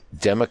the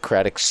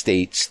Democratic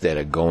states that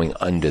are going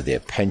under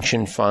their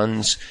pension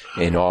funds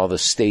and all the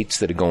states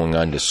that are going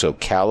under. So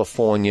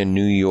California,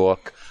 New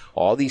York,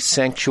 all these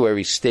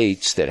sanctuary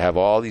states that have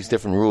all these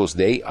different rules,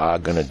 they are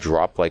going to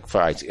drop like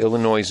flies.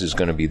 Illinois is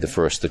going to be the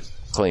first to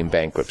claim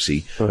bankruptcy,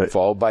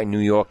 followed by New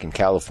York and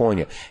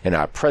California. And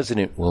our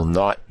president will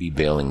not be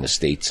bailing the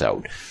states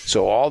out.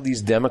 So all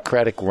these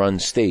Democratic-run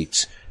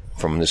states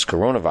from this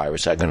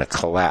coronavirus are going to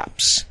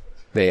collapse.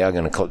 They are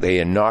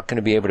not going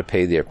to be able to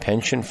pay their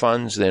pension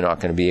funds. They're not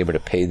going to be able to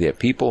pay their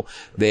people.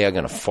 They are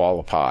going to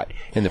fall apart.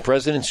 And the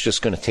president's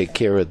just going to take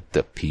care of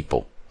the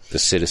people, the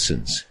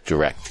citizens,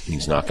 direct.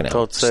 He's not going to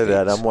help Don't say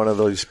that. I'm one of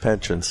those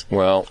pensions.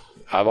 Well,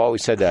 I've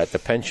always said that. The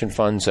pension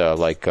funds are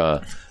like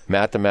a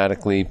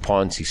mathematically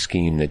Ponzi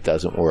scheme that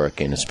doesn't work.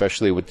 And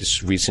especially with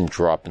this recent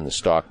drop in the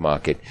stock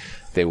market,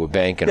 they were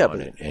banking on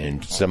it.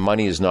 And the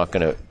money is not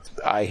going to...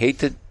 I hate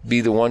to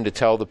be the one to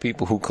tell the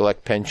people who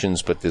collect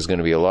pensions, but there's going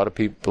to be a lot of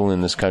people in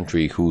this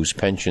country whose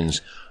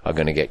pensions are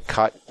going to get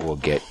cut or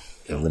get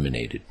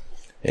eliminated,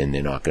 and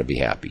they're not going to be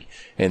happy.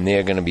 And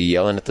they're going to be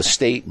yelling at the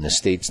state, and the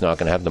state's not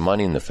going to have the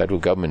money, and the federal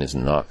government is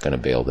not going to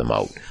bail them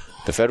out.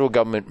 The federal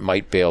government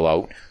might bail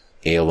out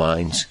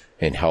airlines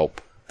and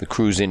help the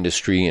cruise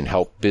industry and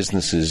help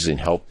businesses and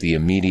help the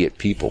immediate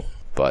people,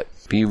 but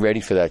be ready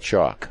for that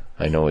shock.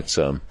 I know it's,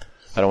 I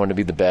don't want to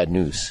be the bad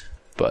news,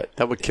 but...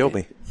 That would kill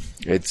me.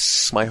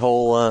 It's my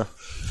whole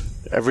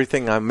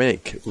everything I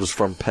make was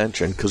from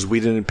pension because we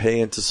didn't pay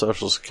into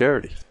Social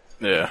Security.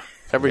 Yeah,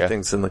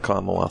 everything's in the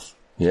Commonwealth.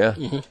 Yeah,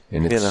 I'm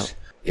and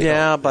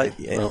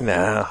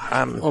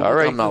all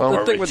right.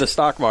 The thing with the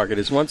stock market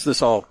is once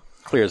this all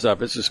clears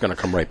up, it's just going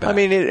to come right back. I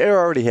mean, it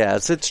already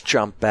has. It's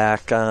jumped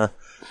back.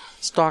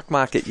 Stock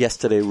market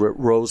yesterday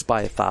rose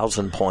by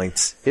 1,000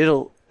 points.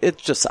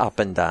 It's just up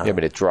and down. Yeah,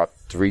 but it dropped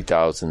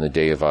 3,000 the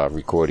day of our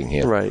recording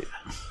here. Right.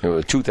 It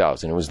was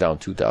 2,000. It was down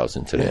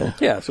 2,000 today.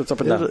 Yeah, so it's up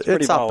and down. It's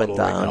pretty up volatile and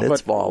down. right now.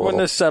 It's volatile. When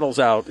this settles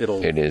out,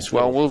 It is.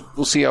 Well,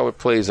 we'll see how it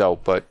plays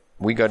out, but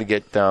we got to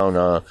get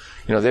down.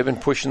 They've been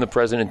pushing the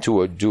president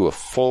to do a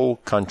full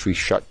country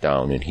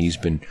shutdown, and he's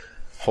been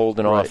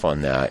holding off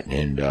on that.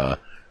 And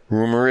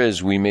rumor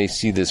is we may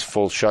see this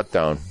full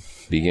shutdown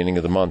beginning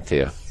of the month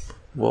here.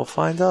 We'll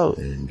find out.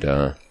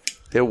 And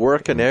they're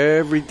working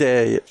every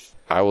day.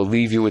 I will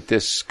leave you with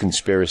this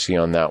conspiracy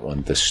on that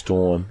one. The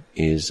storm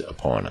is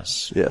upon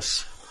us.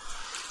 Yes.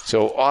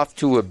 So off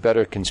to a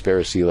better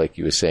conspiracy, like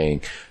you were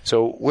saying.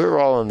 So we're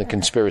all in the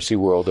conspiracy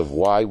world of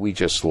why we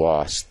just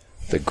lost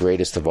the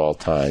greatest of all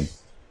time,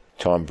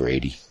 Tom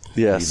Brady.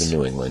 Yes. Even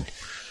New England.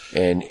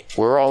 And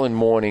we're all in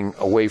mourning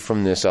away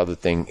from this other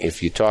thing.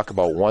 If you talk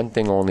about one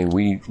thing only,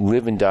 we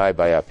live and die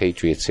by our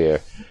Patriots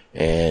here.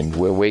 And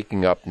we're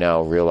waking up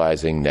now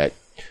realizing that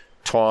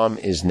Tom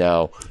is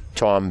now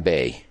Tom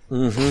Bay.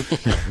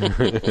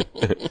 Mm-hmm.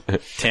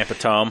 Tampa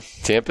Tom.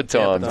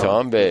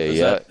 Tom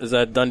Bay. Is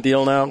that done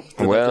deal now?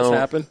 Did that just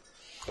happen?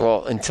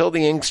 Well, until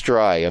the ink's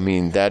dry, I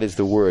mean, that is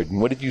the word. And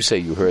what did you say?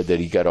 You heard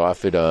that he got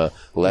offered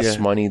less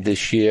money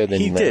this year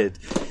than he did.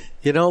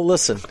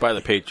 Listen. By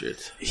the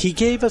Patriots. He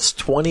gave us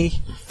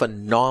 20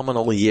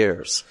 phenomenal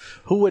years.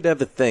 Who would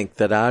ever think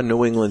that our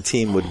New England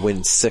team would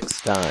win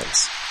 6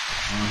 times?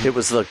 It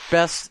was the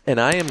best,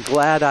 and I am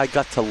glad I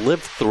got to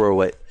live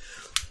through it.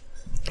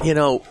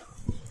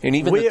 And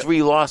even the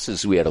 3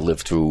 losses we had to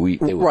live through,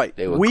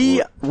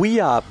 we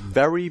are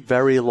very,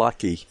 very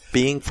lucky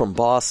being from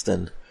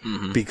Boston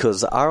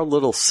because our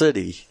little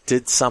city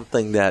did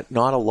something that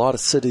not a lot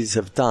of cities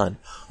have done.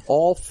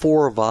 All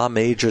 4 of our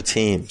major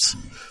teams,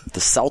 the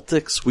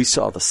Celtics, we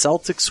saw the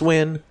Celtics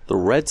win, the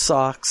Red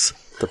Sox,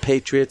 the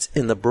Patriots,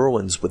 and the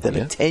Bruins within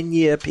a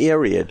 10-year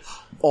period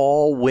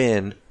all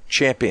win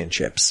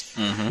championships.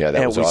 Yeah, that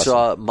and was we awesome.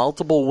 saw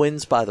multiple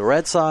wins by the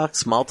Red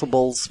Sox,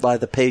 multiples by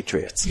the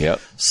Patriots. Yep.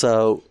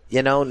 So,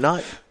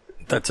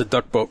 That's a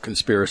duck boat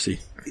conspiracy.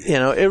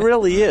 It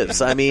really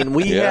is. I mean,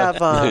 we have...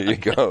 there you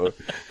go.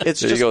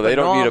 It's there just you go. They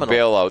don't need a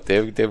phenomenal.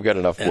 bailout. They've got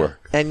enough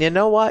work. And you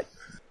know what?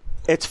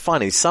 It's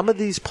funny. Some of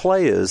these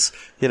players,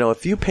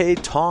 if you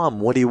paid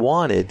Tom what he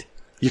wanted,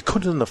 you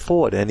couldn't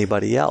afford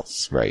anybody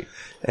else. Right.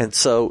 And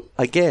so,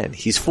 again,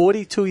 he's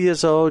 42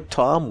 years old.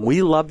 Tom,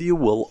 we love you.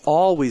 We'll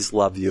always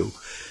love you.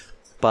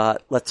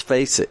 But let's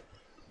face it,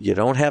 You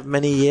don't have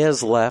many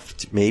years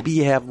left. Maybe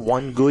you have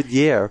one good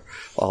year.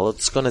 All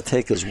it's going to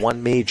take is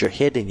one major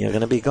hit, and you're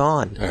going to be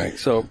gone. All right,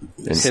 so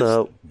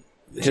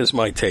here's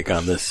my take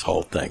on this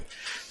whole thing.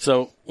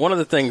 So one of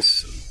the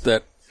things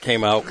that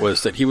came out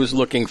was that he was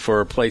looking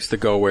for a place to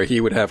go where he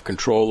would have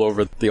control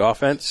over the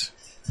offense.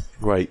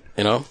 Right.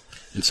 You know?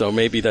 And so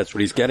maybe that's what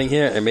he's getting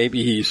here, and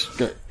maybe he's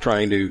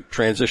trying to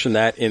transition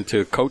that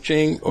into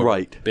coaching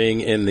or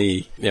being in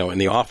the in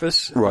the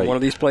office in one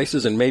of these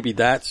places, and maybe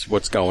that's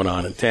what's going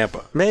on in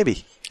Tampa.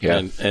 Maybe.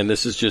 Yeah. And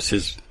this is just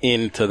his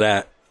into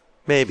that.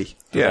 Maybe.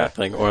 That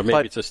thing. Or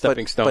maybe it's a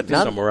stepping stone to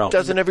somewhere else.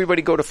 Doesn't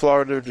everybody go to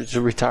Florida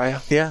to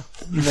retire? Yeah.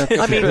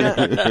 I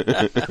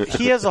mean,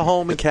 he has a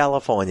home in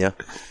California.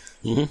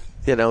 Mm-hmm.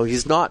 You know,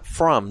 he's not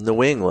from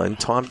New England.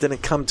 Tom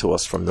didn't come to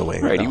us from New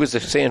England. Right, he was a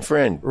San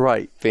Fran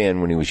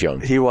fan when he was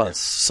young. He was.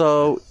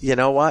 So, you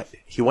know what?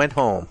 He went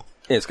home.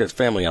 Yeah, it's got his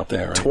family out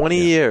there, right? 20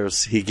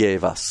 years he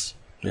gave us.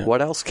 Yeah.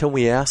 What else can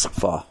we ask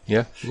for?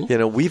 Yeah. You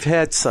know, we've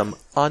had some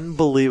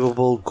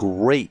unbelievable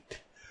great.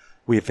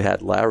 We've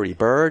had Larry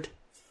Bird,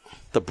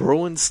 the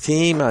Bruins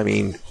team. I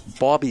mean,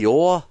 Bobby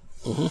Orr.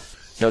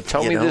 Mm-hmm. Now,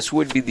 tell me this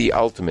would be the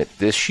ultimate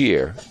this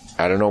year.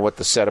 I don't know what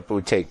the setup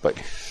would take, but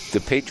the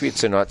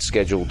Patriots are not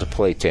scheduled to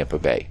play Tampa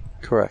Bay.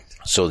 Correct.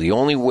 So the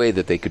only way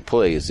that they could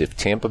play is if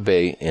Tampa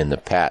Bay and the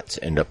Pats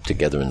end up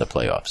together in the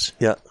playoffs.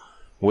 Yeah.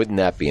 Wouldn't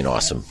that be an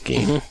awesome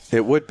game? Mm-hmm.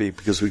 It would be,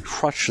 because we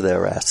crush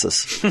their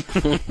asses.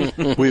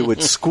 We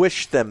would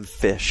squish them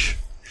fish.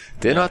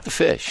 They're not the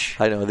fish.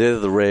 I know, they're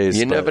the Rays.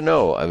 You never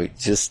know. I mean,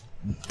 just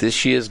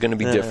this year is going to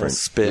be different.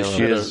 This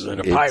year's the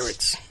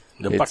Pirates.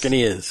 The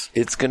Buccaneers.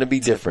 It's going to be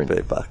different.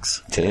 Tampa Bay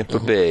Bucks. Tampa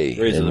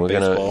Bay. And we're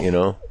going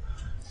to,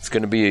 it's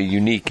going to be a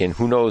unique, and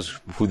who knows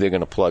who they're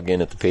going to plug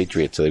in at the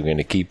Patriots. Are they going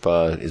to keep,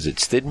 is it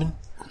Stidman?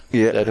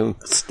 Yeah. Is that who?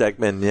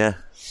 Stegman, yeah.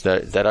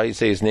 Is that how you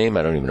say his name?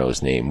 I don't even know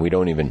his name. We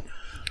don't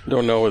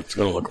know what it's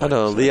going to look like. I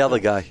don't know, the other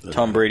guy.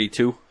 Tom Brady,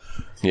 too.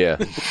 Yeah.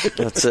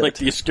 That's it. Like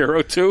the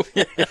Oscuro, too.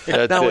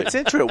 Now, it's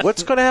interesting.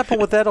 What's going to happen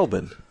with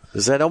Edelman?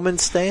 Is Edelman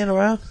staying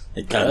around?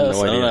 I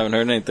haven't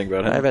heard anything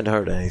about him. I haven't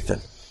heard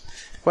anything.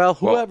 Well,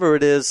 whoever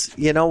it is,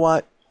 you know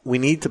what? We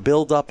need to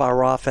build up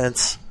our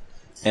offense.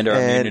 And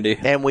our immunity.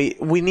 And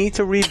we need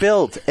to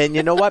rebuild. And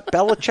you know what?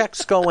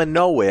 Belichick's going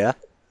nowhere.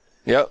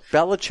 Yep.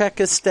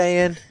 Belichick is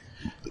staying.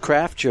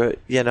 Kraft,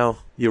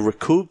 you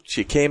recouped.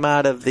 You came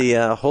out of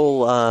the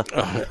whole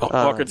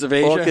Orchids of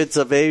Asia. Orchids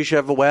of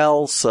Asia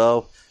well,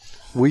 so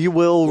we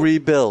will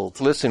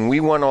rebuild. Listen, we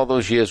won all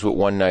those years with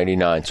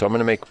 199, so I'm going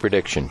to make a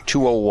prediction.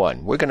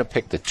 201. We're going to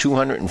pick the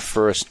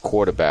 201st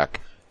quarterback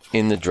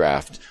in the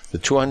draft. The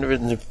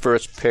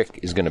 201st pick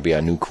is going to be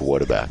our new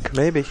quarterback.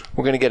 Maybe.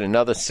 We're going to get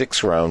another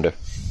 6-rounder.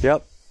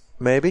 Yep.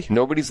 Maybe.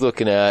 Nobody's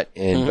looking at,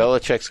 and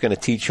Belichick's going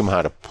to teach him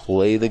how to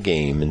play the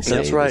game and say,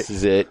 That's right. This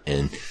is it,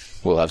 and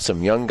we'll have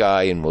some young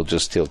guy, and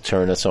he'll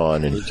turn us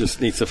on. And he just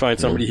needs to find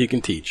somebody he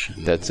can teach.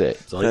 That's it.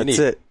 That's all you need.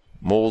 it.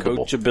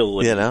 Moldable.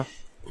 Coachability. You know?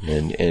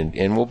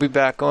 And we'll be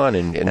back on,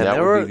 and that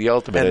will be the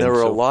ultimate. And there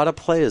are a lot of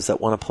players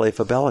that want to play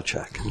for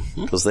Belichick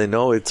because they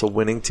know it's a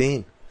winning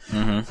team.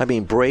 Mm-hmm. I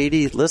mean,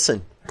 Brady,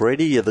 listen,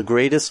 Brady, you're the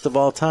greatest of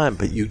all time,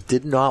 but you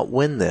did not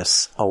win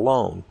this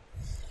alone.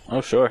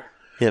 Oh, sure.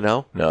 You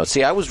know? No,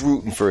 see, I was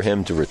rooting for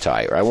him to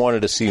retire. I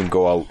wanted to see him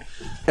go out.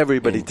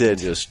 Everybody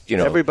did.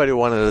 Everybody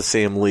wanted to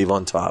see him leave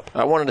on top.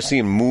 I wanted to see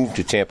him move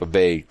to Tampa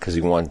Bay because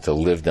he wanted to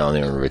live down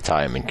there in a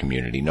retirement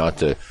community, not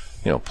to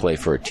play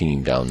for a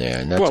team down there.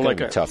 And that's going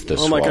to be tough to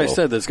swallow. Like I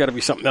said, there's got to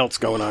be something else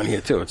going on here,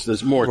 too.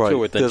 There's more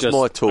to it than there's just,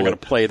 more to I'm going to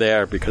play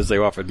there because they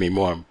offered me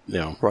more.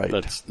 Right.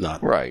 That's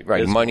not. Right.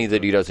 Money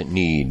that he doesn't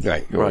need.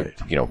 Right.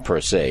 Per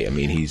se. I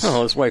mean,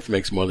 his wife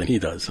makes more than he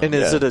does. So. And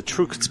is it a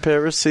true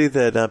conspiracy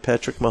that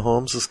Patrick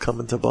Mahomes is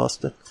coming to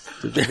Boston?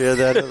 Did you hear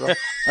that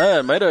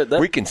at all?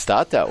 We can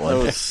start that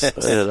one.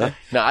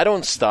 No, I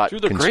don't start through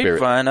the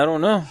grapevine. I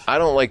don't know. I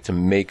don't like to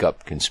make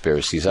up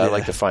conspiracies. I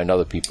like to find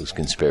other people's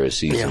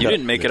conspiracies. Yeah. You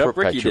didn't make it up,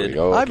 Rick. You did.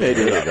 I made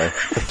it up.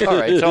 All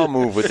right, so I'll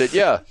move with it.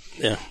 Yeah.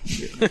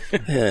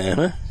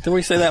 Didn't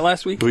we say that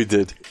last week? We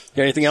did.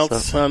 Got anything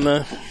else on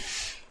the?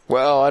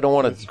 Well, I don't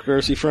want to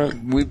conspiracy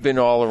front. We've been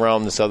all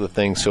around this other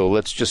thing, so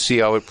let's just see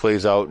how it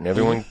plays out, and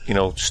everyone,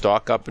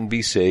 stock up and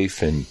be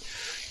safe, and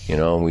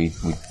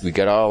we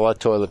got all our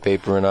toilet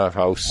paper in our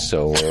house,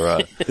 so we're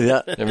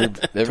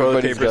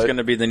toilet paper is going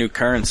to be the new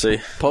currency.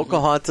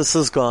 Pocahontas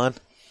is gone.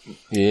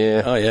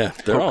 Yeah. Oh yeah.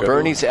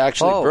 Bernie's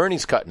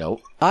cutting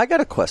out. I got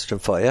a question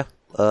for you.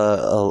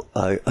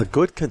 A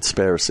good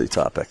conspiracy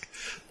topic.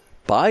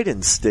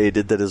 Biden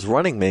stated that his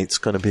running mate's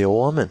going to be a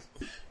woman.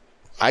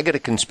 I got a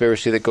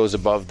conspiracy that goes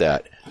above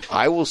that.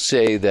 I will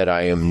say that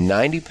I am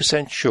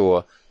 90%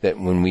 sure that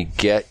when we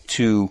get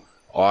to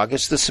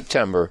August to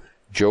September,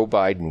 Joe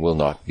Biden will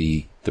not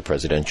be the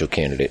presidential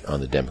candidate on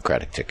the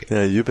Democratic ticket.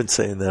 Yeah, you've been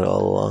saying that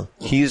all along.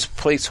 He is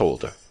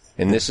placeholder,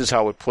 and this is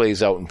how it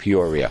plays out in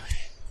Peoria.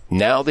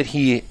 Now that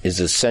he is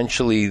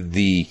essentially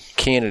the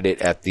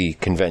candidate at the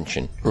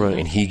convention,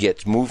 and he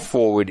gets moved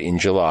forward in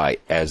July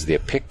as their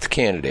picked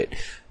candidate,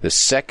 the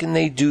second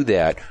they do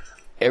that,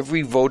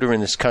 every voter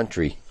in this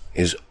country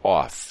is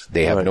off.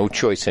 They have no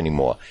choice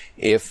anymore.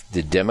 If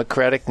the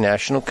Democratic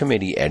National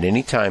Committee at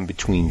any time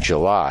between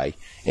July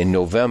and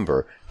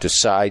November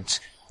decides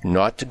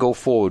not to go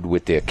forward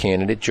with their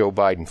candidate Joe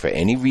Biden for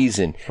any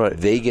reason,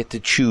 they get to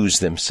choose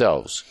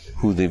themselves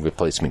who the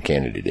replacement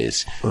candidate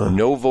is.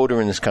 No voter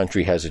in this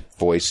country has a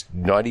voice.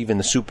 Not even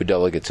the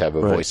superdelegates have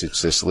a voice.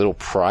 It's this little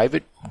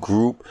private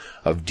group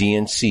of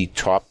DNC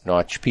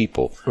top-notch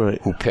people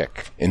who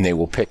pick, and they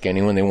will pick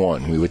anyone they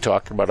want. We were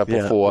talking about it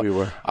before. We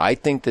were. I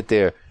think that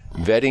they're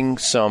vetting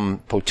some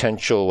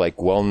potential,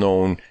 like,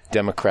 well-known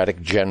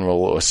Democratic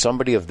general or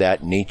somebody of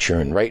that nature,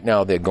 and right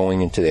now they're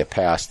going into their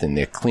past and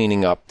they're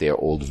cleaning up their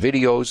old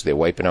videos, they're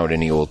wiping out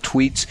any old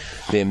tweets,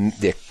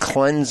 they're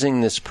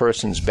cleansing this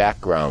person's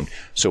background,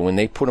 so when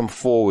they put them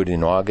forward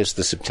in August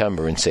to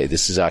September and say,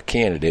 this is our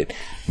candidate,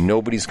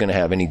 nobody's going to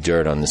have any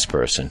dirt on this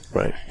person.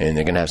 Right. And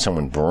they're going to have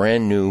someone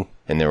brand new,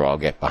 and they'll all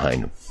get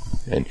behind them.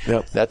 And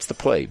that's the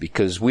play,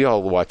 because we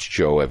all watch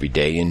Joe every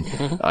day,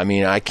 and I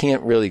mean,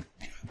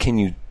 can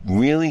you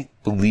really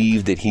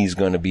believe that he's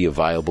going to be a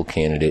viable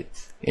candidate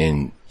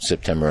in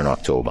September and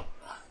October?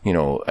 You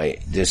know,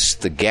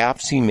 the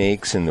gaps he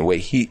makes and the way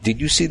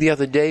did you see the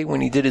other day when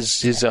he did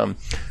the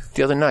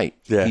other night?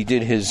 Yeah. He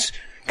did his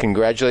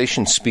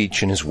congratulations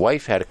speech and his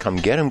wife had to come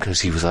get him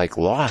because he was like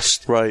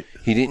lost. Right.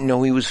 He didn't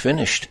know he was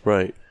finished.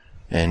 Right.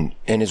 And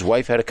his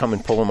wife had to come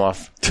and pull him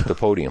off the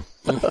podium.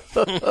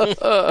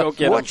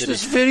 Watch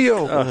this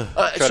video.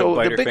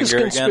 So the biggest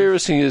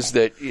conspiracy is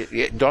that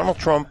Donald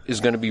Trump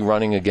is going to be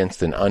running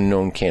against an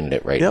unknown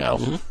candidate right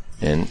now.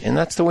 And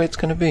that's the way it's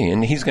going to be.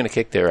 And he's going to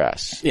kick their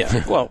ass.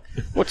 Yeah. Well,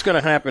 what's going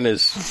to happen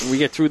is we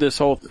get through this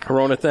whole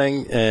corona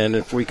thing, and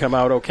if we come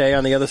out okay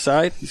on the other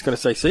side, he's going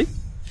to say, see?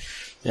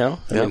 You know?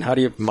 I mean, how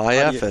do you... My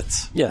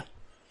efforts. Yeah.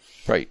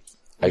 Right.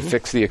 I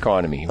fixed the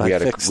economy.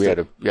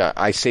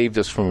 I saved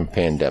us from a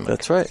pandemic.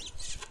 That's right.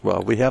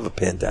 Well, we have a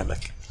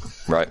pandemic.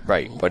 Right.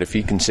 But if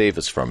he can save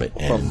us from it.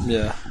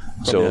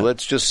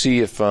 Let's just see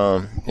if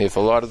a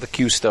lot of the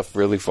Q stuff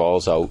really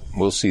falls out.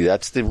 We'll see.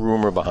 That's the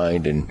rumor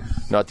behind, and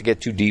not to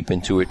get too deep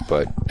into it,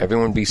 but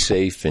everyone be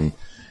safe. And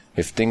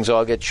if things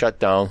all get shut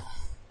down,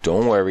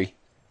 don't worry.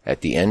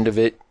 At the end of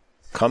it,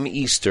 come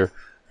Easter,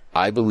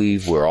 I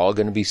believe we're all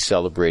going to be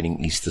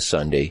celebrating Easter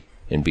Sunday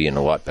and be in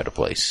a lot better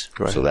place.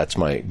 Right. So that's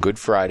my Good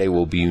Friday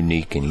will be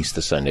unique and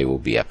Easter Sunday will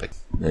be epic.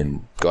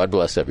 And God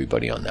bless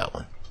everybody on that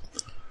one.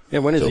 Yeah,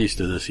 when is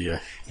Easter this year?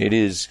 It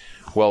is,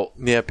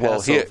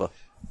 Passover.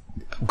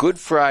 Good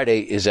Friday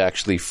is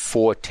actually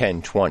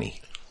 4/10/20.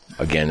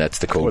 Again, that's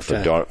the code for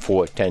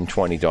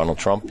 4/10/20 Donald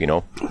Trump, you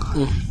know.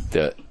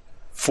 The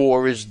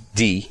 4 is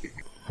D,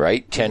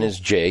 right? 10 is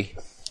J,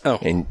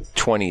 and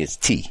 20 is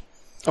T.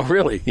 Oh,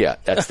 really? Yeah,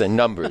 that's the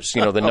numbers.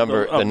 You know, the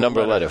number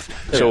letter.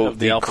 So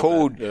the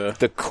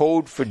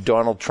code for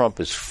Donald Trump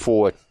is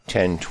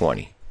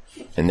 4/10/20,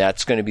 and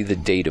that's going to be the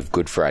date of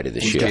Good Friday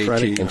this year.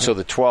 And so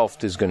the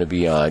 12th is going to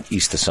be on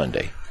Easter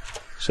Sunday.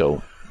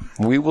 So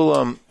we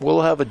will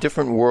we'll have a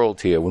different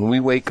world here when we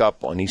wake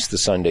up on Easter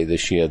Sunday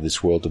this year.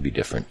 This world will be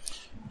different.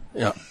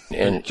 Yeah,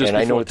 and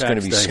I know it's going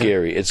to be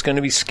scary. It's going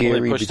to be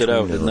scary. Well, they pushed it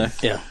out, didn't they?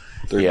 Yeah,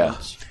 3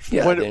 months.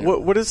 Yeah.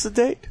 What is the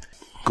date?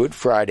 Good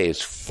Friday is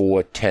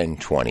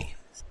 4/10/20.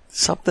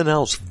 Something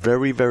else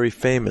very, very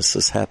famous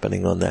is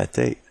happening on that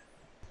date.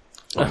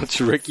 It's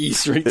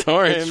Ricky's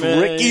retirement. It's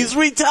Ricky's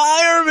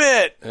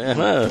retirement.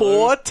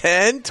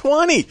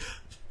 4/10/20.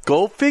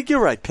 Go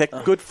figure. I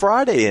picked Good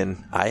Friday,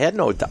 and I had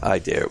no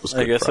idea it was Good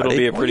Friday. I guess it'll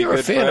be a pretty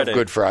good fan Friday. of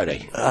Good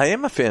Friday. I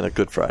am a fan of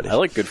Good Friday. I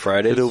like Good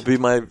Fridays. It'll be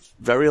my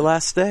very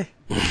last day.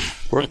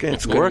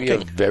 It's going to be a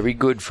very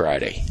good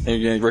Friday.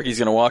 And Ricky's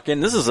going to walk in.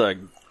 This is a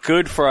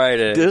Good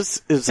Friday. It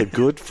is a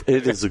good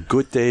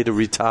day to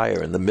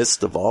retire in the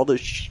midst of all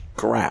this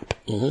crap.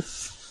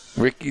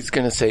 Ricky's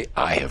going to say,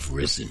 I have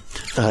risen.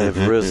 I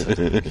have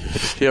risen.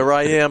 Here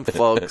I am,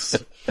 folks.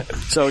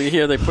 So you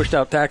hear they pushed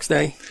out tax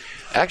day?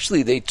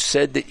 Actually, they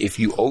said that if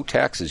you owe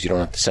taxes, you don't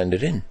have to send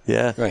it in.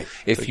 Yeah. Right.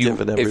 If you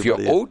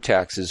owe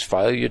taxes,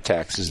 file your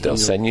taxes. They'll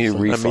send you a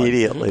refund.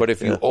 Immediately. But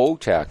if you owe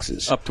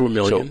taxes... Up to $1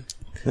 million.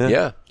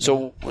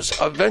 So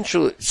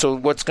eventually,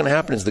 what's going to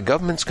happen is the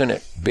government's going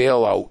to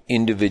bail out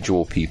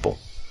individual people.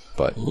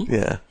 But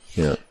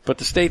But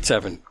the states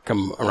haven't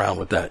come around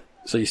with that.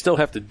 So you still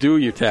have to do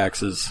your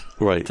taxes.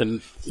 Right.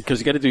 Because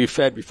you got to do your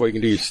Fed before you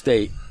can do your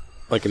state.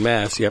 Like in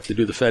Mass, you have to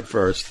do the Fed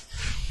first.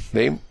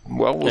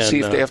 We'll see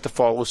if they have to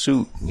follow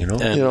suit. You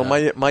know,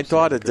 my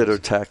daughter did her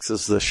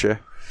taxes this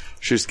year.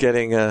 She's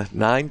getting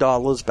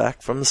 $9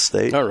 back from the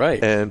state. All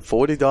right. And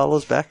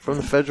 $40 back from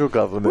the federal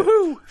government.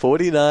 Woohoo!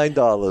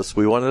 $49.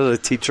 We wanted to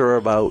teach her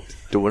about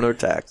doing her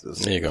taxes.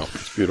 There you go.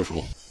 It's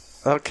beautiful.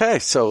 Okay,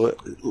 so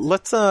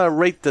let's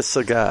rate this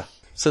cigar,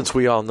 since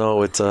we all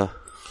know it's a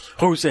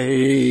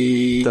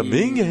Jose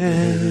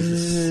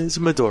Dominguez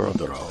Maduro.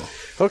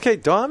 Okay,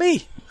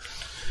 Dommy.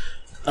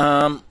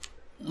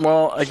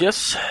 Well, I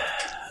guess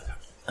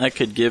I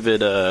could give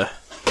it a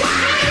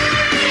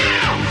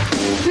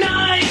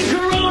 9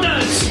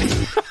 Coronas!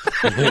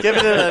 Giving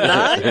it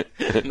a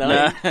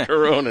 9? 9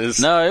 Coronas.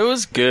 No, it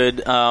was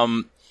good.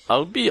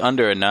 I'll be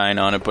under a 9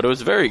 on it, but it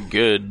was very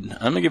good.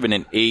 I'm gonna give it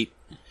an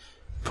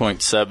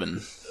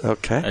 8.7.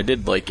 Okay. I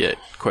did like it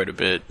quite a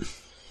bit,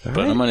 but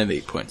I'm on an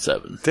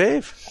 8.7.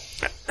 Dave?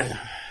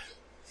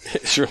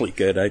 It's really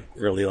good. I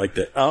really liked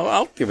it.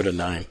 I'll give it a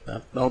 9.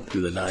 I'll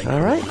do the 9.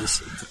 All right.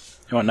 Coronas.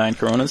 You want 9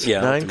 Coronas?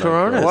 Yeah. 9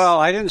 Coronas. Well,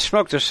 I didn't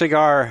smoke the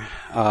cigar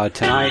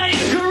tonight.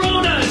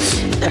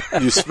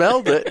 You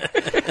smelled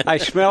it. I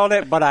smelled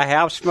it, but I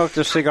have smoked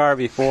the cigar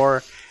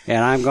before,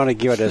 and I'm going to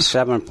give it a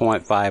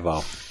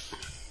 7.50.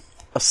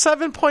 A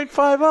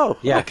 7.50.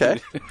 Yeah.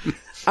 Okay.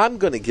 I'm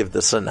going to give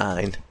this a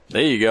 9.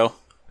 There you go.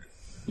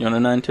 You want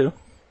a 9 too?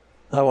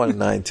 I want a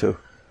 9 too.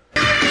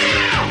 9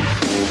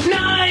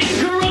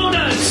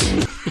 Coronas!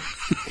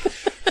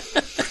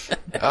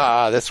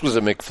 This was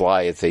a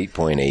McFly. It's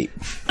 8.8.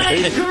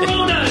 9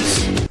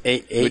 Coronas!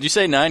 8. Would you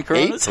say 9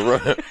 Coronas? 8?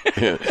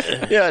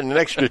 Yeah, and an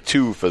extra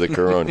 2 for the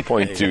Corona,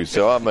 0.2.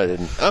 So I'm at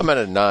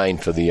a 9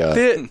 for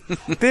the.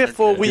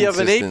 Therefore, we have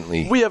an 8.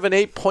 Consistently. We have an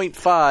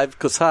 8.5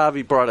 because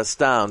Harvey brought us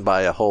down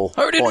by a whole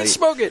I didn't point,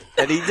 smoke it.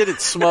 and he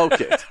didn't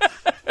smoke it.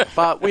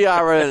 But we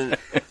are an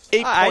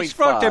 8.5. I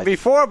smoked it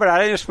before, but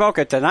I didn't smoke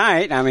it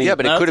tonight. I mean, Yeah,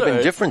 but it That's could have all been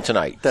right. different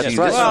tonight. That's See,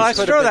 right. this well, was- that's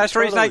could have true. been That's the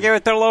reason I gave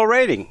it the low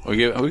rating.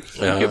 Okay.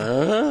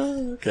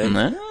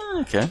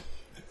 Okay.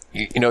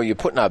 You're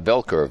putting our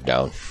bell curve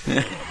down.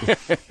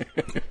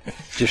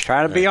 Just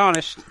trying to be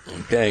honest.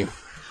 Okay.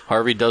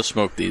 Harvey does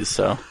smoke these,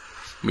 so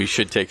we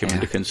should take him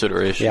into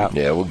consideration. Yeah.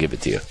 Yeah, we'll give it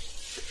to you.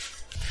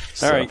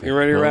 All right. You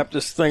ready to wrap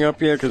this thing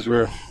up here? Because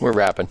we're We're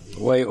wrapping.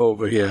 way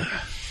over here.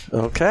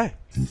 Okay.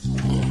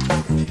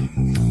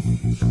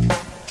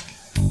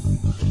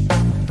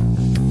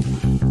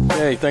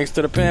 Hey, thanks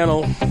to the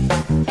panel.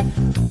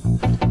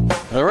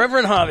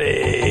 Reverend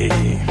Harvey.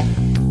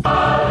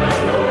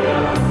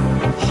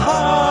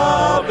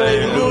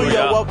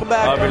 Hallelujah. Welcome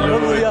back.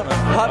 Hallelujah.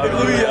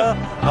 Hallelujah.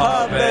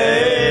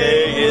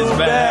 Harvey is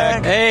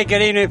back. Hey,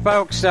 good evening,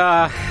 folks.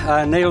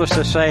 Needless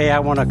to say, I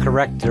want to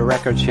correct the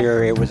records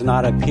here. It was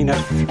not a penis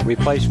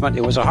replacement.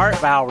 It was a heart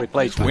valve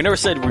replacement. We never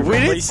said We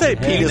didn't say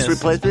penis penis.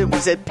 replacement. We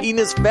said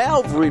penis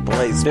valve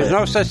replacement. There's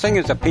no such thing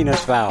as a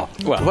penis valve.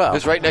 Well,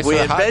 It's right next we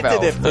to the heart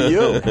invented valve. it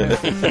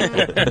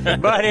for you.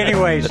 But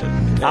anyways,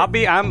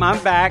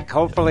 I'm back.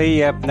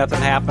 Hopefully, if nothing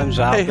happens,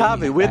 I'll Hey, be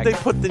Harvey, where'd back. they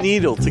put the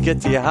needle to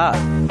get to your heart?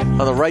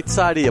 On the right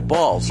side of your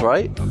balls,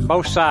 right?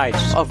 Both sides.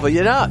 Oh, for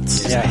your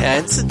nuts. Yeah.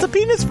 Hence, it's a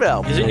penis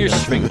valve. Isn't your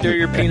sphincter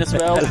your penis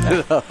valve?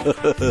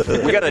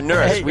 We got a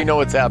nurse. We know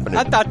what's happening.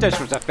 I thought this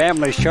was a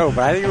family show,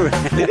 but I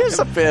think It is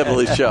a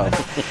family show.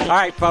 All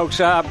right,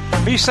 folks.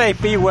 Be safe,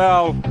 be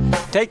well,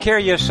 take care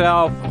of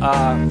yourself.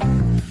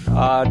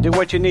 Do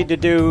what you need to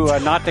do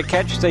not to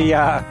catch the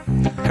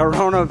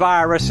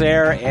coronavirus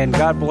there, and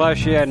God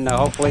bless you. And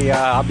hopefully,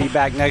 I'll be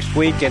back next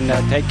week. And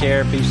take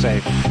care. Be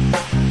safe.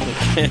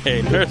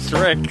 Hey, Nurse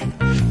Rick.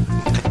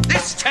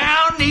 This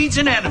town needs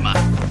an enema.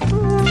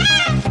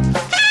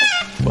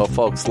 Well,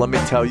 folks, let me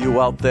tell you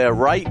out there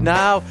right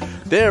now,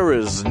 there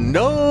is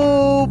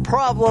no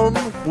problem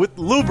with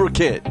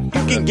lubricant. You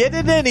can get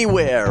it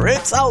anywhere.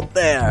 It's out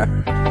there.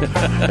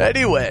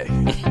 Anyway.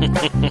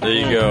 There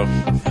you go.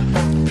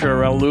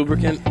 Purell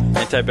lubricant.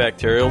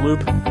 Antibacterial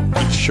lube.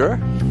 Sure.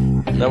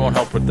 That won't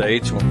help with the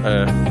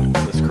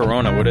this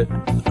corona, would it?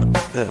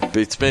 Yeah,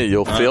 beats me.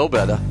 You'll feel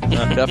better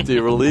after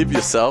you relieve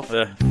yourself.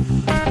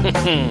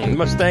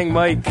 Mustang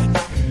Mike.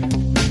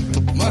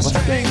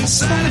 Mustang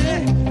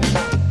Sally.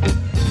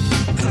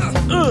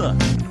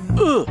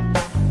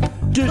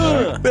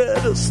 You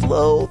better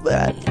slow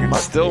that.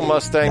 Still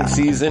Mustang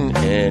season,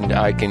 and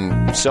I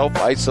can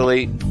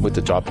self-isolate with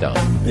the top down.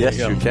 Yes,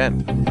 you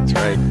can. That's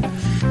right.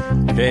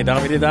 Okay,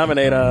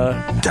 Dominator.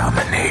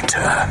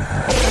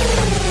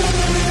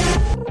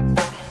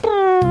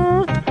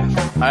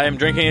 I am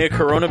drinking a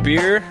Corona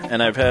beer,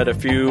 and I've had a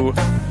few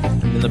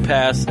in the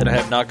past, and I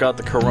have not got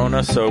the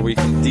Corona, so we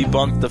can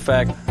debunk the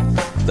fact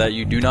that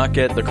you do not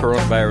get the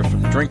coronavirus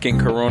from drinking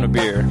Corona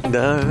beer.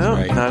 No,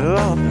 Right. not at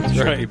all. I'm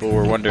sure people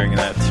were wondering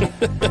that.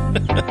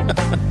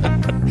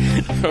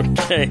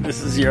 Okay,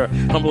 this is your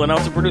humble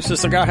announcer, producer,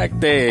 Cigar Hack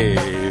Dave.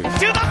 To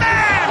the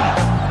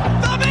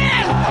man! The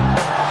man!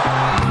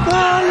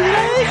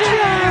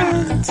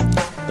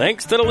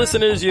 Thanks to the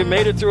listeners, you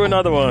made it through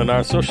another one.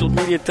 Our social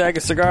media tag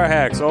is Cigar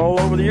Hacks all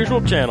over the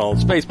usual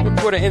channels. Facebook,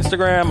 Twitter,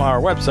 Instagram,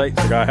 our website,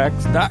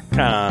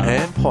 cigarhacks.com.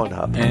 And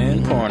Pornhub.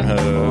 And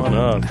Pornhub. Oh,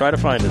 no, try to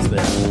find us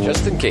there.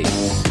 Just in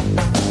case.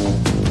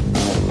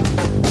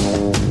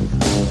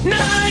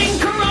 9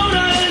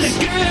 Coronas! The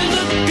girl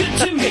looked good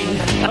to me.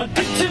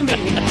 Good to me.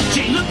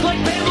 She looked like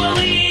Pamela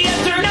Lee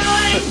after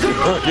 9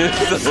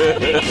 Coronas. I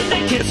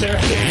kiss her.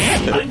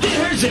 Undid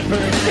her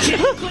zipper. She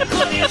looked like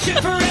Claudia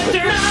Schiffer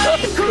after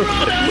 9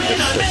 Coronas. When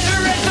I met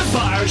her at the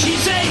bar, she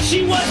said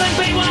she was like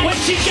Baywatch. When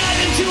she got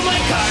into my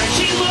car,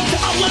 she looked a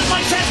lot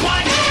like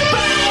Sasquatch.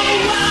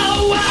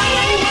 Wow, wow,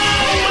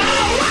 wow,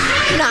 wow,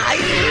 wow. 9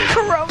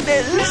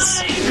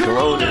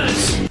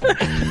 Coronas.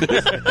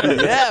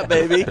 Yeah,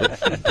 baby.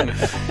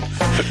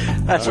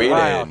 That's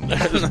wild.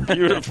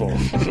 Beautiful.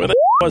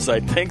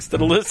 site. Thanks to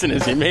the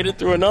listeners. You made it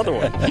through another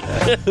one.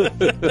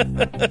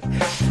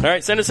 All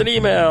right, send us an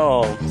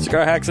email.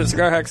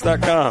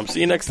 CigarHacks@cigarhacks.com. See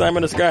you next time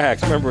on the Cigar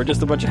Hacks. Remember, we're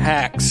just a bunch of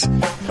hacks.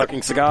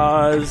 Fucking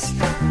cigars,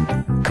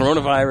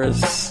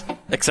 coronavirus,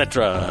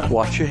 etc.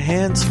 Wash your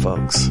hands,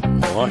 folks.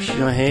 Wash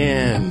your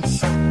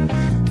hands.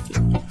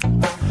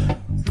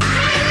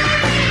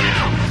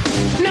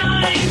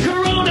 9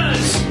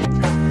 Coronas!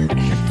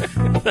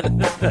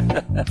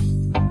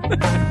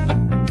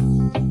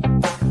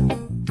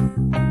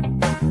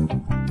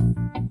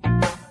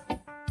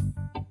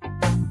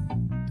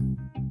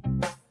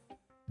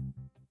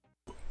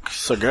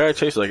 Cigar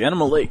tastes like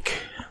Animal Lake.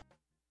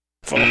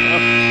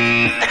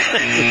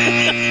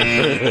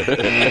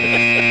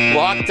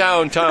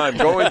 Lockdown time.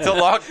 Go into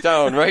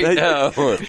lockdown right now.